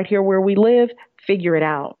schools right here where we live, figure it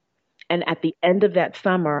out. And at the end of that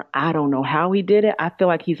summer, I don't know how he did it. I feel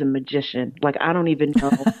like he's a magician. Like, I don't even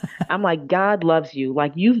know. I'm like, God loves you.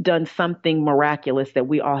 Like, you've done something miraculous that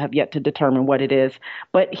we all have yet to determine what it is.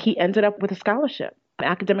 But he ended up with a scholarship, an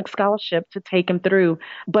academic scholarship to take him through.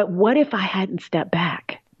 But what if I hadn't stepped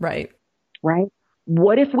back? Right. Right?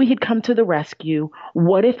 What if we had come to the rescue?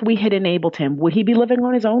 What if we had enabled him? Would he be living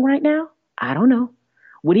on his own right now? I don't know.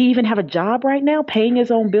 Would he even have a job right now, paying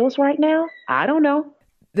his own bills right now? I don't know.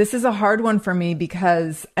 This is a hard one for me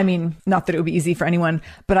because, not that it would be easy for anyone,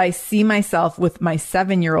 but I see myself with my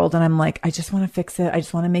 7-year-old and I'm like, I just want to fix it. I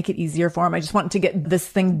just want to make it easier for him. I just want to get this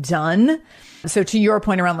thing done. So to your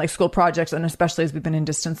point around like school projects, and especially as we've been in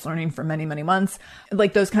distance learning for many, many months,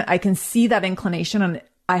 like I can see that inclination and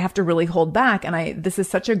I have to really hold back. And this is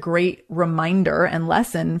such a great reminder and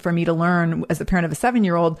lesson for me to learn as a parent of a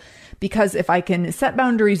 7-year-old, because if I can set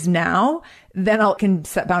boundaries now, then I can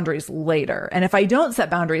set boundaries later. And if I don't set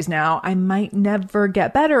boundaries now, I might never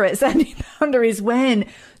get better at setting boundaries when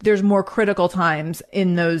there's more critical times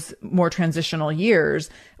in those more transitional years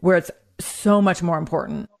where it's so much more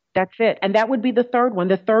important. That's it. And that would be the third one.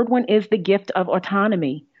 The third one is the gift of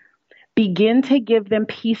autonomy. Begin to give them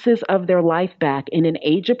pieces of their life back in an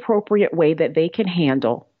age-appropriate way that they can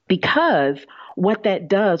handle. Because what that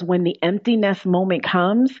does when the empty nest moment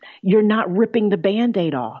comes, you're not ripping the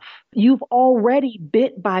Band-Aid off. You've already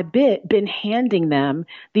bit by bit been handing them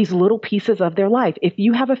these little pieces of their life. If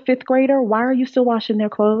you have a 5th grader, why are you still washing their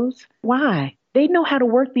clothes? Why? They know how to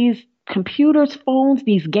work these computers, phones,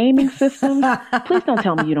 these gaming systems. Please don't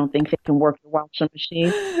tell me you don't think they can work your washing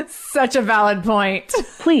machine. Such a valid point.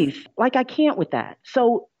 Please, like I can't with that.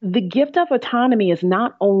 So the gift of autonomy is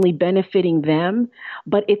not only benefiting them,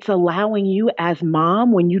 but it's allowing you as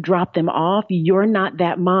mom, when you drop them off, you're not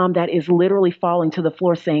that mom that is literally falling to the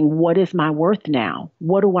floor saying, what is my worth now?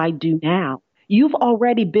 What do I do now? You've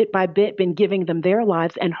already bit by bit been giving them their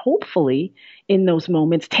lives and hopefully in those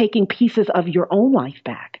moments taking pieces of your own life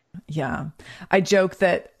back. Yeah. I joke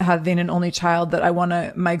that having an only child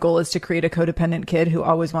that my goal is to create a codependent kid who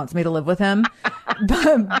always wants me to live with him.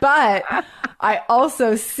 but I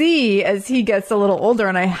also see as he gets a little older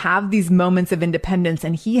and I have these moments of independence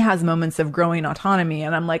and he has moments of growing autonomy.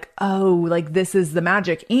 And I'm like, oh, like this is the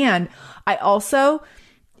magic. And I also,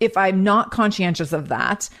 if I'm not conscientious of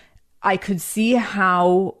that, I could see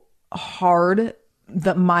how hard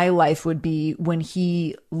that my life would be when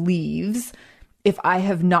he leaves if I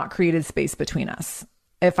have not created space between us.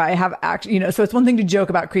 If I have actually, so it's one thing to joke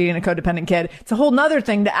about creating a codependent kid. It's a whole nother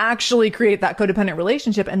thing to actually create that codependent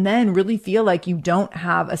relationship and then really feel like you don't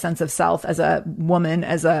have a sense of self as a woman,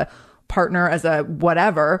 as a partner, as a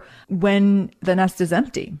whatever, when the nest is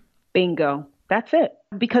empty. Bingo. That's it.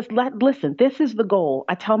 Because listen, this is the goal.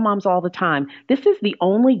 I tell moms all the time, this is the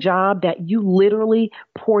only job that you literally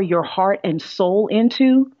pour your heart and soul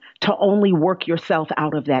into to only work yourself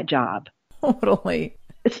out of that job. Totally.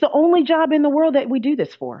 It's the only job in the world that we do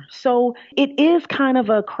this for. So it is kind of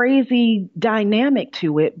a crazy dynamic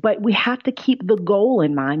to it, but we have to keep the goal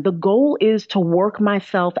in mind. The goal is to work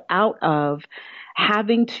myself out of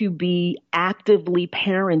having to be actively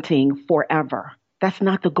parenting forever. That's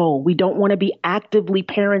not the goal. We don't want to be actively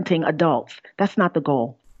parenting adults. That's not the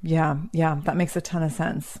goal. Yeah. That makes a ton of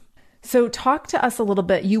sense. So talk to us a little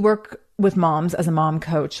bit. You work with moms as a mom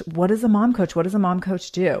coach. What is a mom coach? What does a mom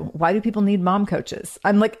coach do? Why do people need mom coaches?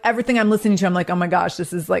 I'm like, everything I'm listening to, I'm like, oh my gosh,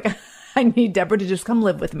 this is like, I need Deborah to just come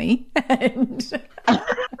live with me. And so.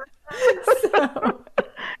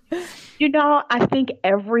 I think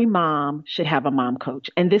every mom should have a mom coach.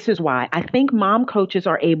 And this is why. I think mom coaches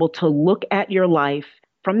are able to look at your life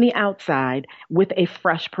from the outside with a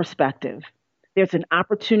fresh perspective. There's an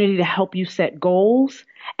opportunity to help you set goals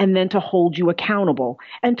and then to hold you accountable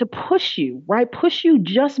and to push you, right? Push you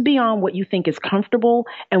just beyond what you think is comfortable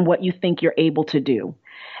and what you think you're able to do.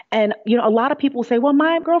 And, a lot of people say, well,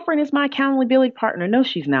 my girlfriend is my accountability partner. No,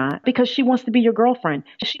 she's not, because she wants to be your girlfriend.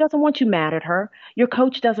 She doesn't want you mad at her. Your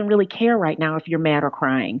coach doesn't really care right now if you're mad or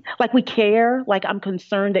crying. Like we care, like I'm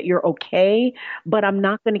concerned that you're okay, but I'm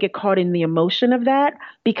not going to get caught in the emotion of that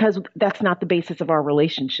because that's not the basis of our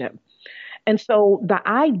relationship. And so the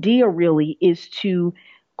idea really is to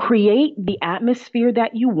create the atmosphere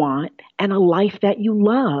that you want and a life that you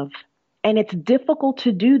love. And it's difficult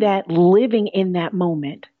to do that living in that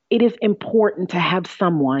moment. It is important to have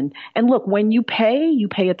someone. And look, when you pay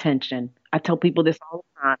attention. I tell people this all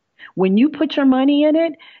the time. When you put your money in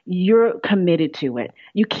it, you're committed to it.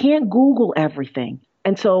 You can't Google everything.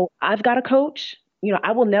 And so I've got a coach.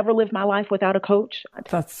 I will never live my life without a coach.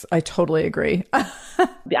 I totally agree.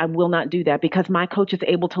 I will not do that because my coach is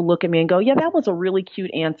able to look at me and go, yeah, that was a really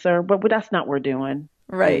cute answer, but that's not what we're doing.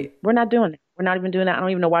 Right. We're not doing it. We're not even doing that. I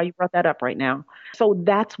don't even know why you brought that up right now. So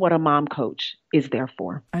that's what a mom coach is there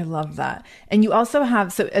for. I love that. And you also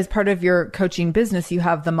have, so as part of your coaching business, you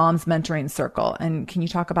have the Moms Mentoring Circle. And can you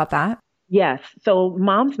talk about that? Yes. So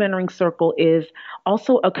Moms Mentoring Circle is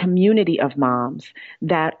also a community of moms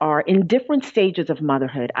that are in different stages of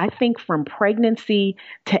motherhood. I think from pregnancy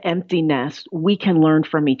to empty nest, we can learn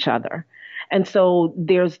from each other. And so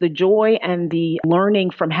there's the joy and the learning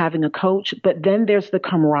from having a coach, but then there's the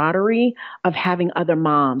camaraderie of having other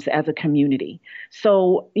moms as a community.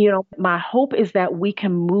 So, my hope is that we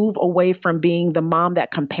can move away from being the mom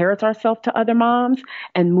that compares ourselves to other moms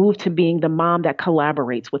and move to being the mom that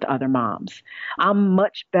collaborates with other moms. I'm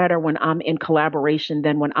much better when I'm in collaboration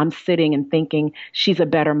than when I'm sitting and thinking she's a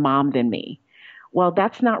better mom than me. Well,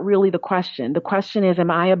 that's not really the question. The question is,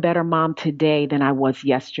 am I a better mom today than I was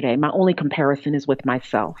yesterday? My only comparison is with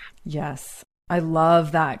myself. Yes. I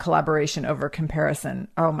love that collaboration over comparison.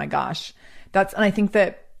 Oh my gosh. And I think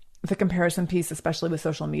that the comparison piece, especially with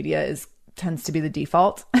social media, tends to be the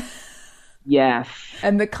default. Yes.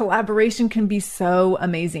 And the collaboration can be so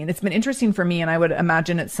amazing. It's been interesting for me, and I would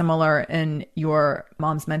imagine it's similar in your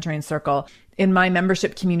Moms Mentoring Circle. In my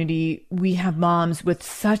membership community, we have moms with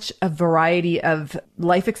such a variety of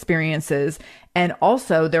life experiences and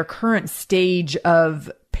also their current stage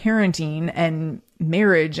of parenting and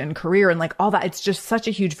marriage and career and like all that. It's just such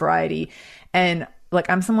a huge variety. And like,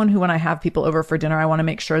 I'm someone who, when I have people over for dinner, I want to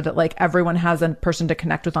make sure that like everyone has a person to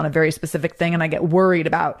connect with on a very specific thing. And I get worried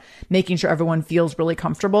about making sure everyone feels really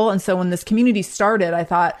comfortable. And so when this community started, I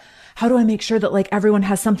thought, how do I make sure that like everyone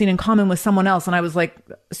has something in common with someone else? And I was like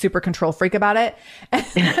super control freak about it. And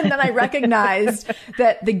then I recognized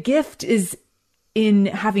that the gift is in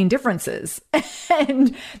having differences,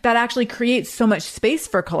 and that actually creates so much space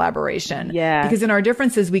for collaboration. Yeah. Because in our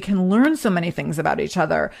differences, we can learn so many things about each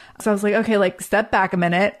other. So I was like, okay, like step back a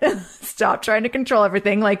minute, stop trying to control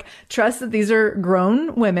everything. Like trust that these are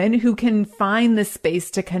grown women who can find the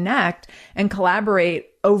space to connect and collaborate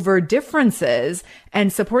over differences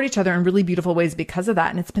and support each other in really beautiful ways because of that.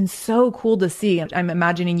 And it's been so cool to see. I'm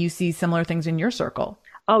imagining you see similar things in your circle.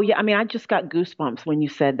 Oh, yeah. I mean, I just got goosebumps when you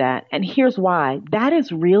said that. And here's why. That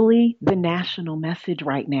is really the national message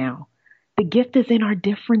right now. The gift is in our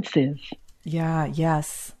differences. Yeah.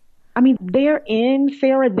 Yes. I mean, therein,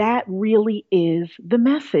 Sarah, that really is the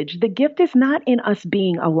message. The gift is not in us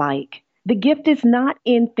being alike. The gift is not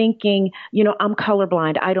in thinking, I'm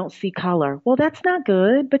colorblind. I don't see color. Well, that's not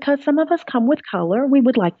good because some of us come with color. We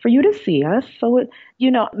would like for you to see us. So,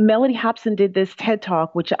 Melody Hobson did this TED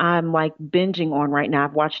Talk, which I'm like binging on right now.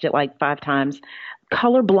 I've watched it like 5 times.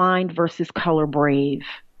 Colorblind versus color brave.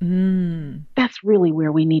 That's really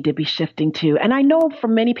where we need to be shifting to. And I know for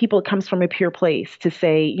many people, it comes from a pure place to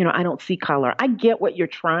say, I don't see color. I get what you're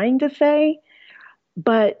trying to say.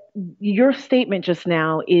 But your statement just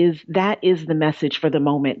now is the message for the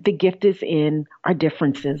moment. The gift is in our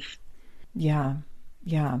differences. Yeah.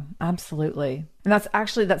 Yeah, absolutely. And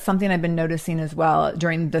that's something I've been noticing as well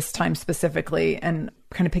during this time specifically, and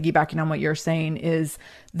kind of piggybacking on what you're saying is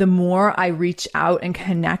the more I reach out and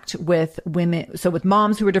connect with women, so with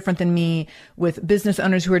moms who are different than me, with business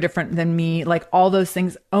owners who are different than me, like all those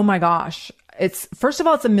things. Oh my gosh. It's, first of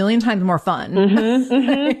all, it's a million times more fun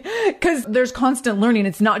because there's constant learning.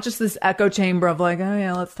 It's not just this echo chamber of like, oh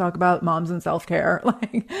yeah, let's talk about moms and self-care.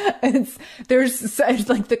 Like it's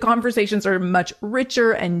like the conversations are much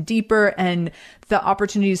richer and deeper, and the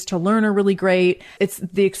opportunities to learn are really great.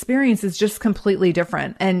 The experience is just completely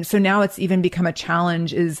different. And so now it's even become a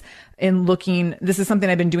challenge is in looking, this is something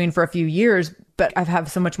I've been doing for a few years, but I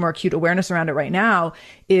have so much more acute awareness around it right now,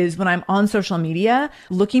 is when I'm on social media,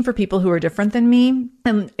 looking for people who are different than me.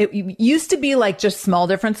 And it used to be like just small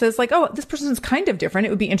differences, like, oh, this person's kind of different. It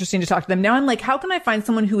would be interesting to talk to them. Now I'm like, how can I find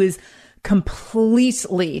someone who is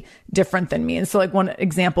completely different than me? And so like one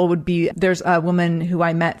example would be, there's a woman who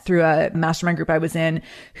I met through a mastermind group I was in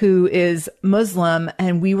who is Muslim,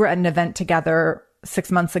 and we were at an event together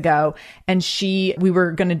 6 months ago, and we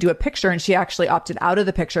were going to do a picture, and she actually opted out of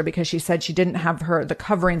the picture because she said she didn't have the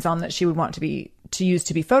coverings on that she would want to use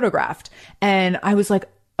to be photographed. And I was like,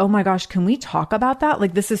 oh my gosh, can we talk about that?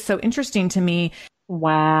 Like, this is so interesting to me.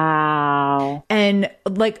 Wow. And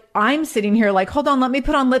like, I'm sitting here like, hold on, let me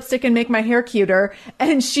put on lipstick and make my hair cuter.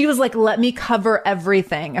 And she was like, let me cover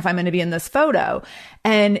everything if I'm going to be in this photo.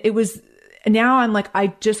 And now I'm like, I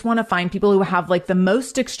just want to find people who have like the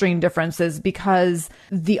most extreme differences, because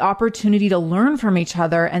the opportunity to learn from each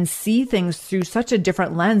other and see things through such a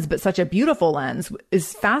different lens, but such a beautiful lens,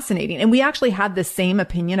 is fascinating. And we actually had the same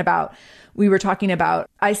opinion about, we were talking about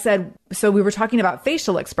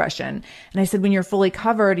facial expression. And I said, when you're fully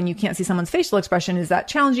covered and you can't see someone's facial expression, is that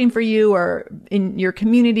challenging for you or in your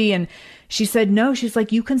community? And she said, no, she's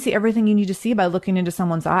like, you can see everything you need to see by looking into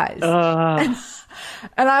someone's eyes.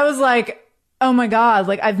 And I was like, oh my God,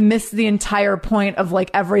 like I've missed the entire point of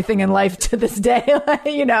like everything in life to this day,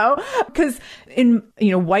 because in,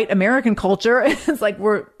 white American culture, it's like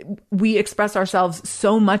we express ourselves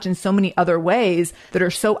so much in so many other ways that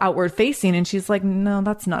are so outward facing. And she's like, no,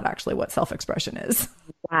 that's not actually what self-expression is.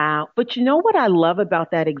 Wow. But you know what I love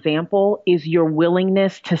about that example is your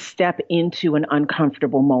willingness to step into an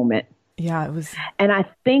uncomfortable moment. Yeah, it was. And I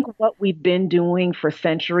think what we've been doing for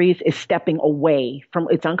centuries is stepping away from,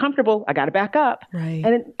 it's uncomfortable, I got to back up. Right.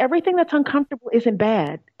 And everything that's uncomfortable isn't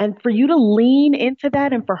bad. And for you to lean into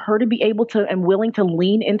that, and for her to be able to and willing to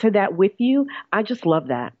lean into that with you, I just love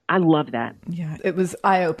that. I love that. Yeah, it was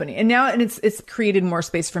eye-opening. And now it's created more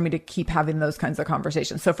space for me to keep having those kinds of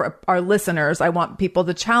conversations. So for our listeners, I want people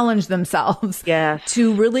to challenge themselves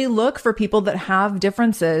to really look for people that have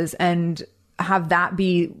differences and have that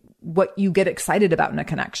be what you get excited about in a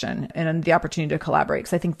connection and the opportunity to collaborate.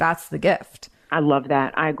 Because I think that's the gift. I love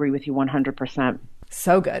that. I agree with you 100%.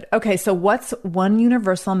 So good. Okay. So what's one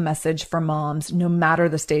universal message for moms, no matter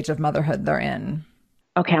the stage of motherhood they're in?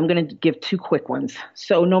 Okay. I'm going to give 2 quick ones.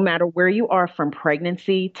 So no matter where you are from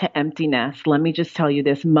pregnancy to empty nest, let me just tell you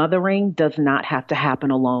this: mothering does not have to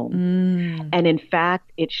happen alone. And in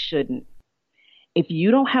fact, it shouldn't. If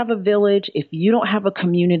you don't have a village, if you don't have a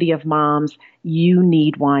community of moms, you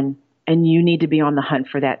need one, and you need to be on the hunt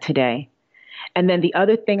for that today. And then the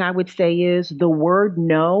other thing I would say is the word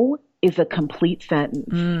no is a complete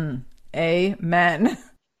sentence. Amen.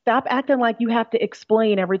 Stop acting like you have to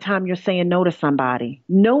explain every time you're saying no to somebody.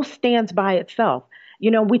 No stands by itself.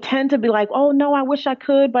 We tend to be like, oh, no, I wish I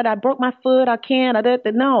could, but I broke my foot. I can't.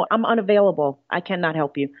 No, I'm unavailable. I cannot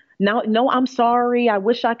help you. No, I'm sorry. I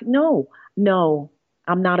wish I could. No,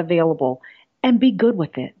 I'm not available. And be good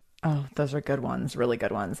with it. Oh, those are good ones. Really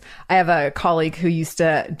good ones. I have a colleague who used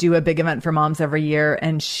to do a big event for moms every year.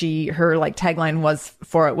 And her tagline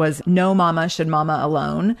was no mama should mama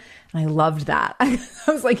alone. And I loved that. I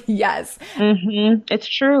was like, yes. Mm-hmm. It's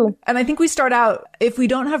true. And I think we start out, if we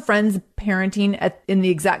don't have friends parenting in the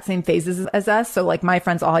exact same phases as us. So like my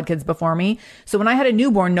friends all had kids before me. So when I had a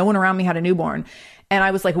newborn, no one around me had a newborn. And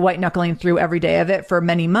I was like white knuckling through every day of it for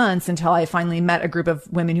many months until I finally met a group of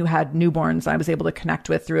women who had newborns I was able to connect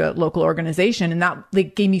with through a local organization. And that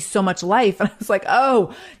gave me so much life. And I was like,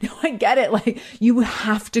 oh, no, I get it. Like you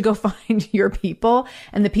have to go find your people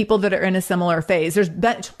and the people that are in a similar phase. There's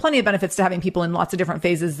plenty of benefits to having people in lots of different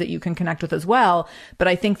phases that you can connect with as well. But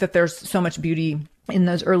I think that there's so much beauty in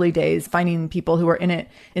those early days, finding people who are in it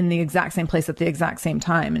in the exact same place at the exact same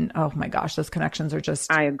time. And oh my gosh, those connections are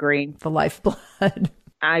just, I agree, the lifeblood.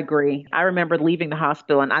 I agree. I remember leaving the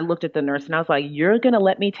hospital and I looked at the nurse and I was like, you're going to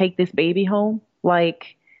let me take this baby home?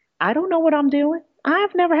 Like, I don't know what I'm doing.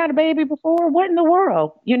 I've never had a baby before. What in the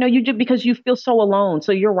world? You just, because you feel so alone.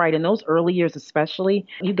 So you're right. In those early years, especially,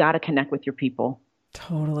 you got to connect with your people.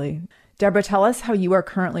 Totally. Deborah, tell us how you are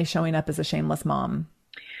currently showing up as a shameless mom.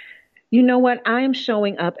 You know what? I am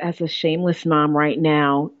showing up as a shameless mom right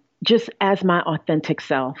now, just as my authentic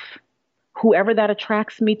self. Whoever that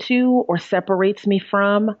attracts me to or separates me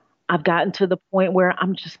from, I've gotten to the point where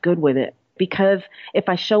I'm just good with it. Because if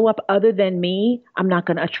I show up other than me, I'm not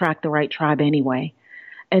going to attract the right tribe anyway.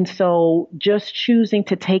 And so just choosing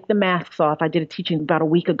to take the masks off. I did a teaching about a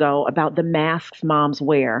week ago about the masks moms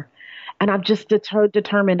wear. And I've just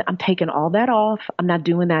determined I'm taking all that off. I'm not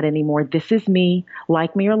doing that anymore. This is me.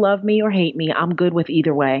 Like me or love me or hate me. I'm good with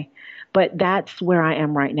either way. But that's where I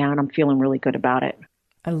am right now. And I'm feeling really good about it.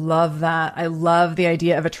 I love that. I love the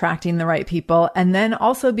idea of attracting the right people and then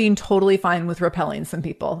also being totally fine with repelling some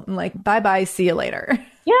people. I'm like, bye-bye, see you later.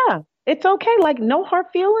 Yeah, it's okay. Like no hard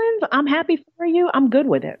feelings. I'm happy for you. I'm good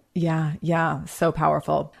with it. Yeah. So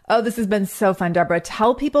powerful. Oh, this has been so fun, Deborah.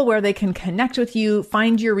 Tell people where they can connect with you,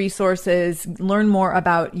 find your resources, learn more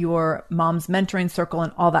about your mom's mentoring circle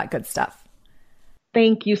and all that good stuff.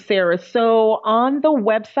 Thank you, Sarah. So on the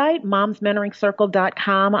website,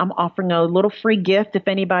 momsmentoringcircle.com, I'm offering a little free gift if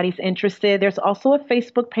anybody's interested. There's also a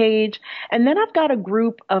Facebook page. And then I've got a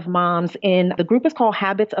group of moms the group is called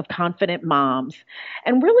Habits of Confident Moms.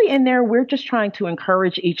 And really in there, we're just trying to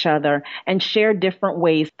encourage each other and share different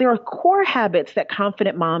ways. There are core habits that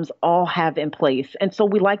confident moms all have in place. And so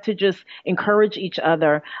we like to just encourage each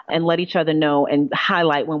other and let each other know and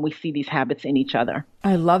highlight when we see these habits in each other.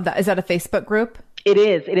 I love that. Is that a Facebook group? It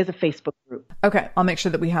is. It is a Facebook group. Okay. I'll make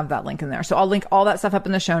sure that we have that link in there. So I'll link all that stuff up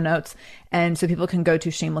in the show notes. And so people can go to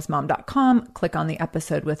shamelessmom.com, click on the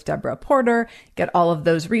episode with Deborah Porter, get all of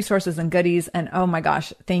those resources and goodies. And oh my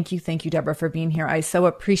gosh, thank you, Deborah, for being here. I so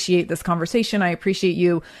appreciate this conversation. I appreciate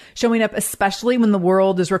you showing up, especially when the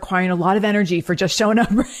world is requiring a lot of energy for just showing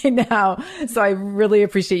up right now. So I really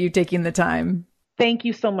appreciate you taking the time. Thank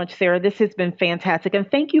you so much, Sarah. This has been fantastic. And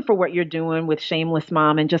thank you for what you're doing with Shameless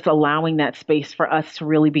Mom and just allowing that space for us to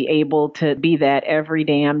really be able to be that every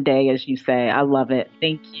damn day, as you say. I love it.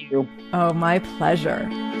 Thank you. Oh, my pleasure.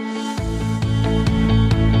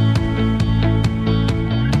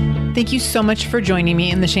 Thank you so much for joining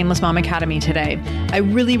me in the Shameless Mom Academy today. I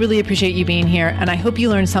really, really appreciate you being here, and I hope you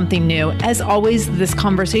learned something new. As always, this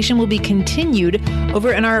conversation will be continued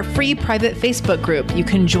over in our free private Facebook group. You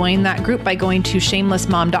can join that group by going to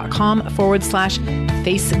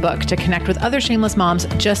shamelessmom.com/Facebook to connect with other shameless moms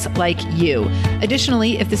just like you.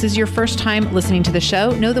 Additionally, if this is your first time listening to the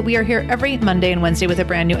show, know that we are here every Monday and Wednesday with a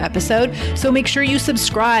brand new episode. So make sure you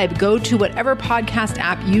subscribe. Go to whatever podcast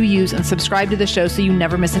app you use and subscribe to the show so you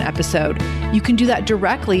never miss an episode. You can do that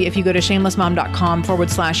directly if you go to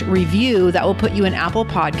shamelessmom.com/review. That will put you in Apple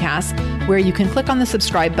Podcasts where you can click on the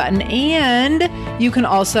subscribe button and you can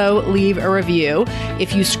also leave a review.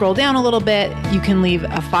 If you scroll down a little bit, you can leave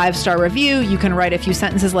a 5-star review. You can write a few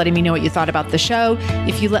sentences letting me know what you thought about the show.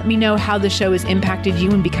 If you let me know how the show has impacted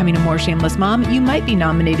you in becoming a more shameless mom, you might be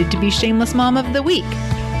nominated to be Shameless Mom of the Week.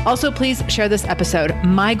 Also, please share this episode.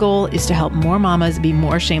 My goal is to help more mamas be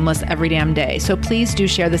more shameless every damn day. So please do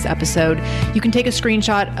share this episode. You can take a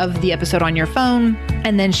screenshot of the episode on your phone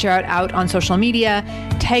and then share it out on social media.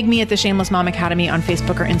 Tag me at the Shameless Mom Academy on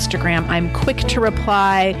Facebook or Instagram. I'm quick to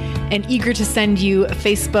reply and eager to send you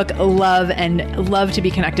Facebook love and love to be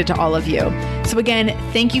connected to all of you. So again,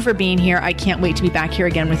 thank you for being here. I can't wait to be back here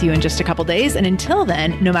again with you in just a couple days. And until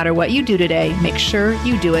then, no matter what you do today, make sure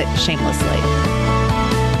you do it shamelessly.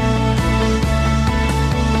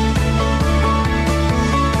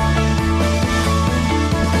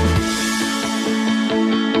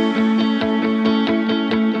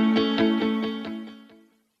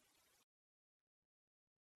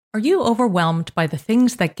 Are you overwhelmed by the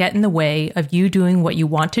things that get in the way of you doing what you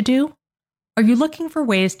want to do? Are you looking for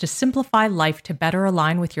ways to simplify life to better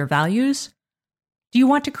align with your values? Do you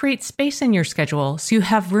want to create space in your schedule so you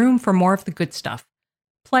have room for more of the good stuff?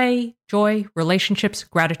 Play, joy, relationships,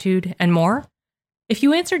 gratitude, and more? If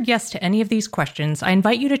you answered yes to any of these questions, I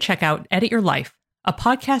invite you to check out Edit Your Life, a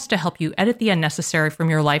podcast to help you edit the unnecessary from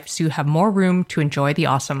your life so you have more room to enjoy the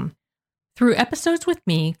awesome. Through episodes with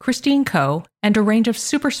me, Christine Coe, and a range of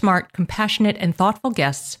super smart, compassionate, and thoughtful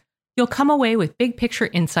guests, you'll come away with big picture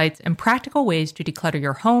insights and practical ways to declutter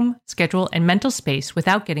your home, schedule, and mental space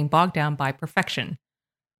without getting bogged down by perfection.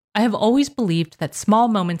 I have always believed that small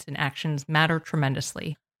moments and actions matter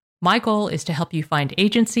tremendously. My goal is to help you find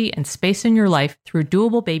agency and space in your life through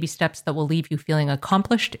doable baby steps that will leave you feeling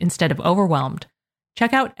accomplished instead of overwhelmed.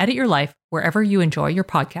 Check out Edit Your Life wherever you enjoy your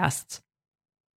podcasts.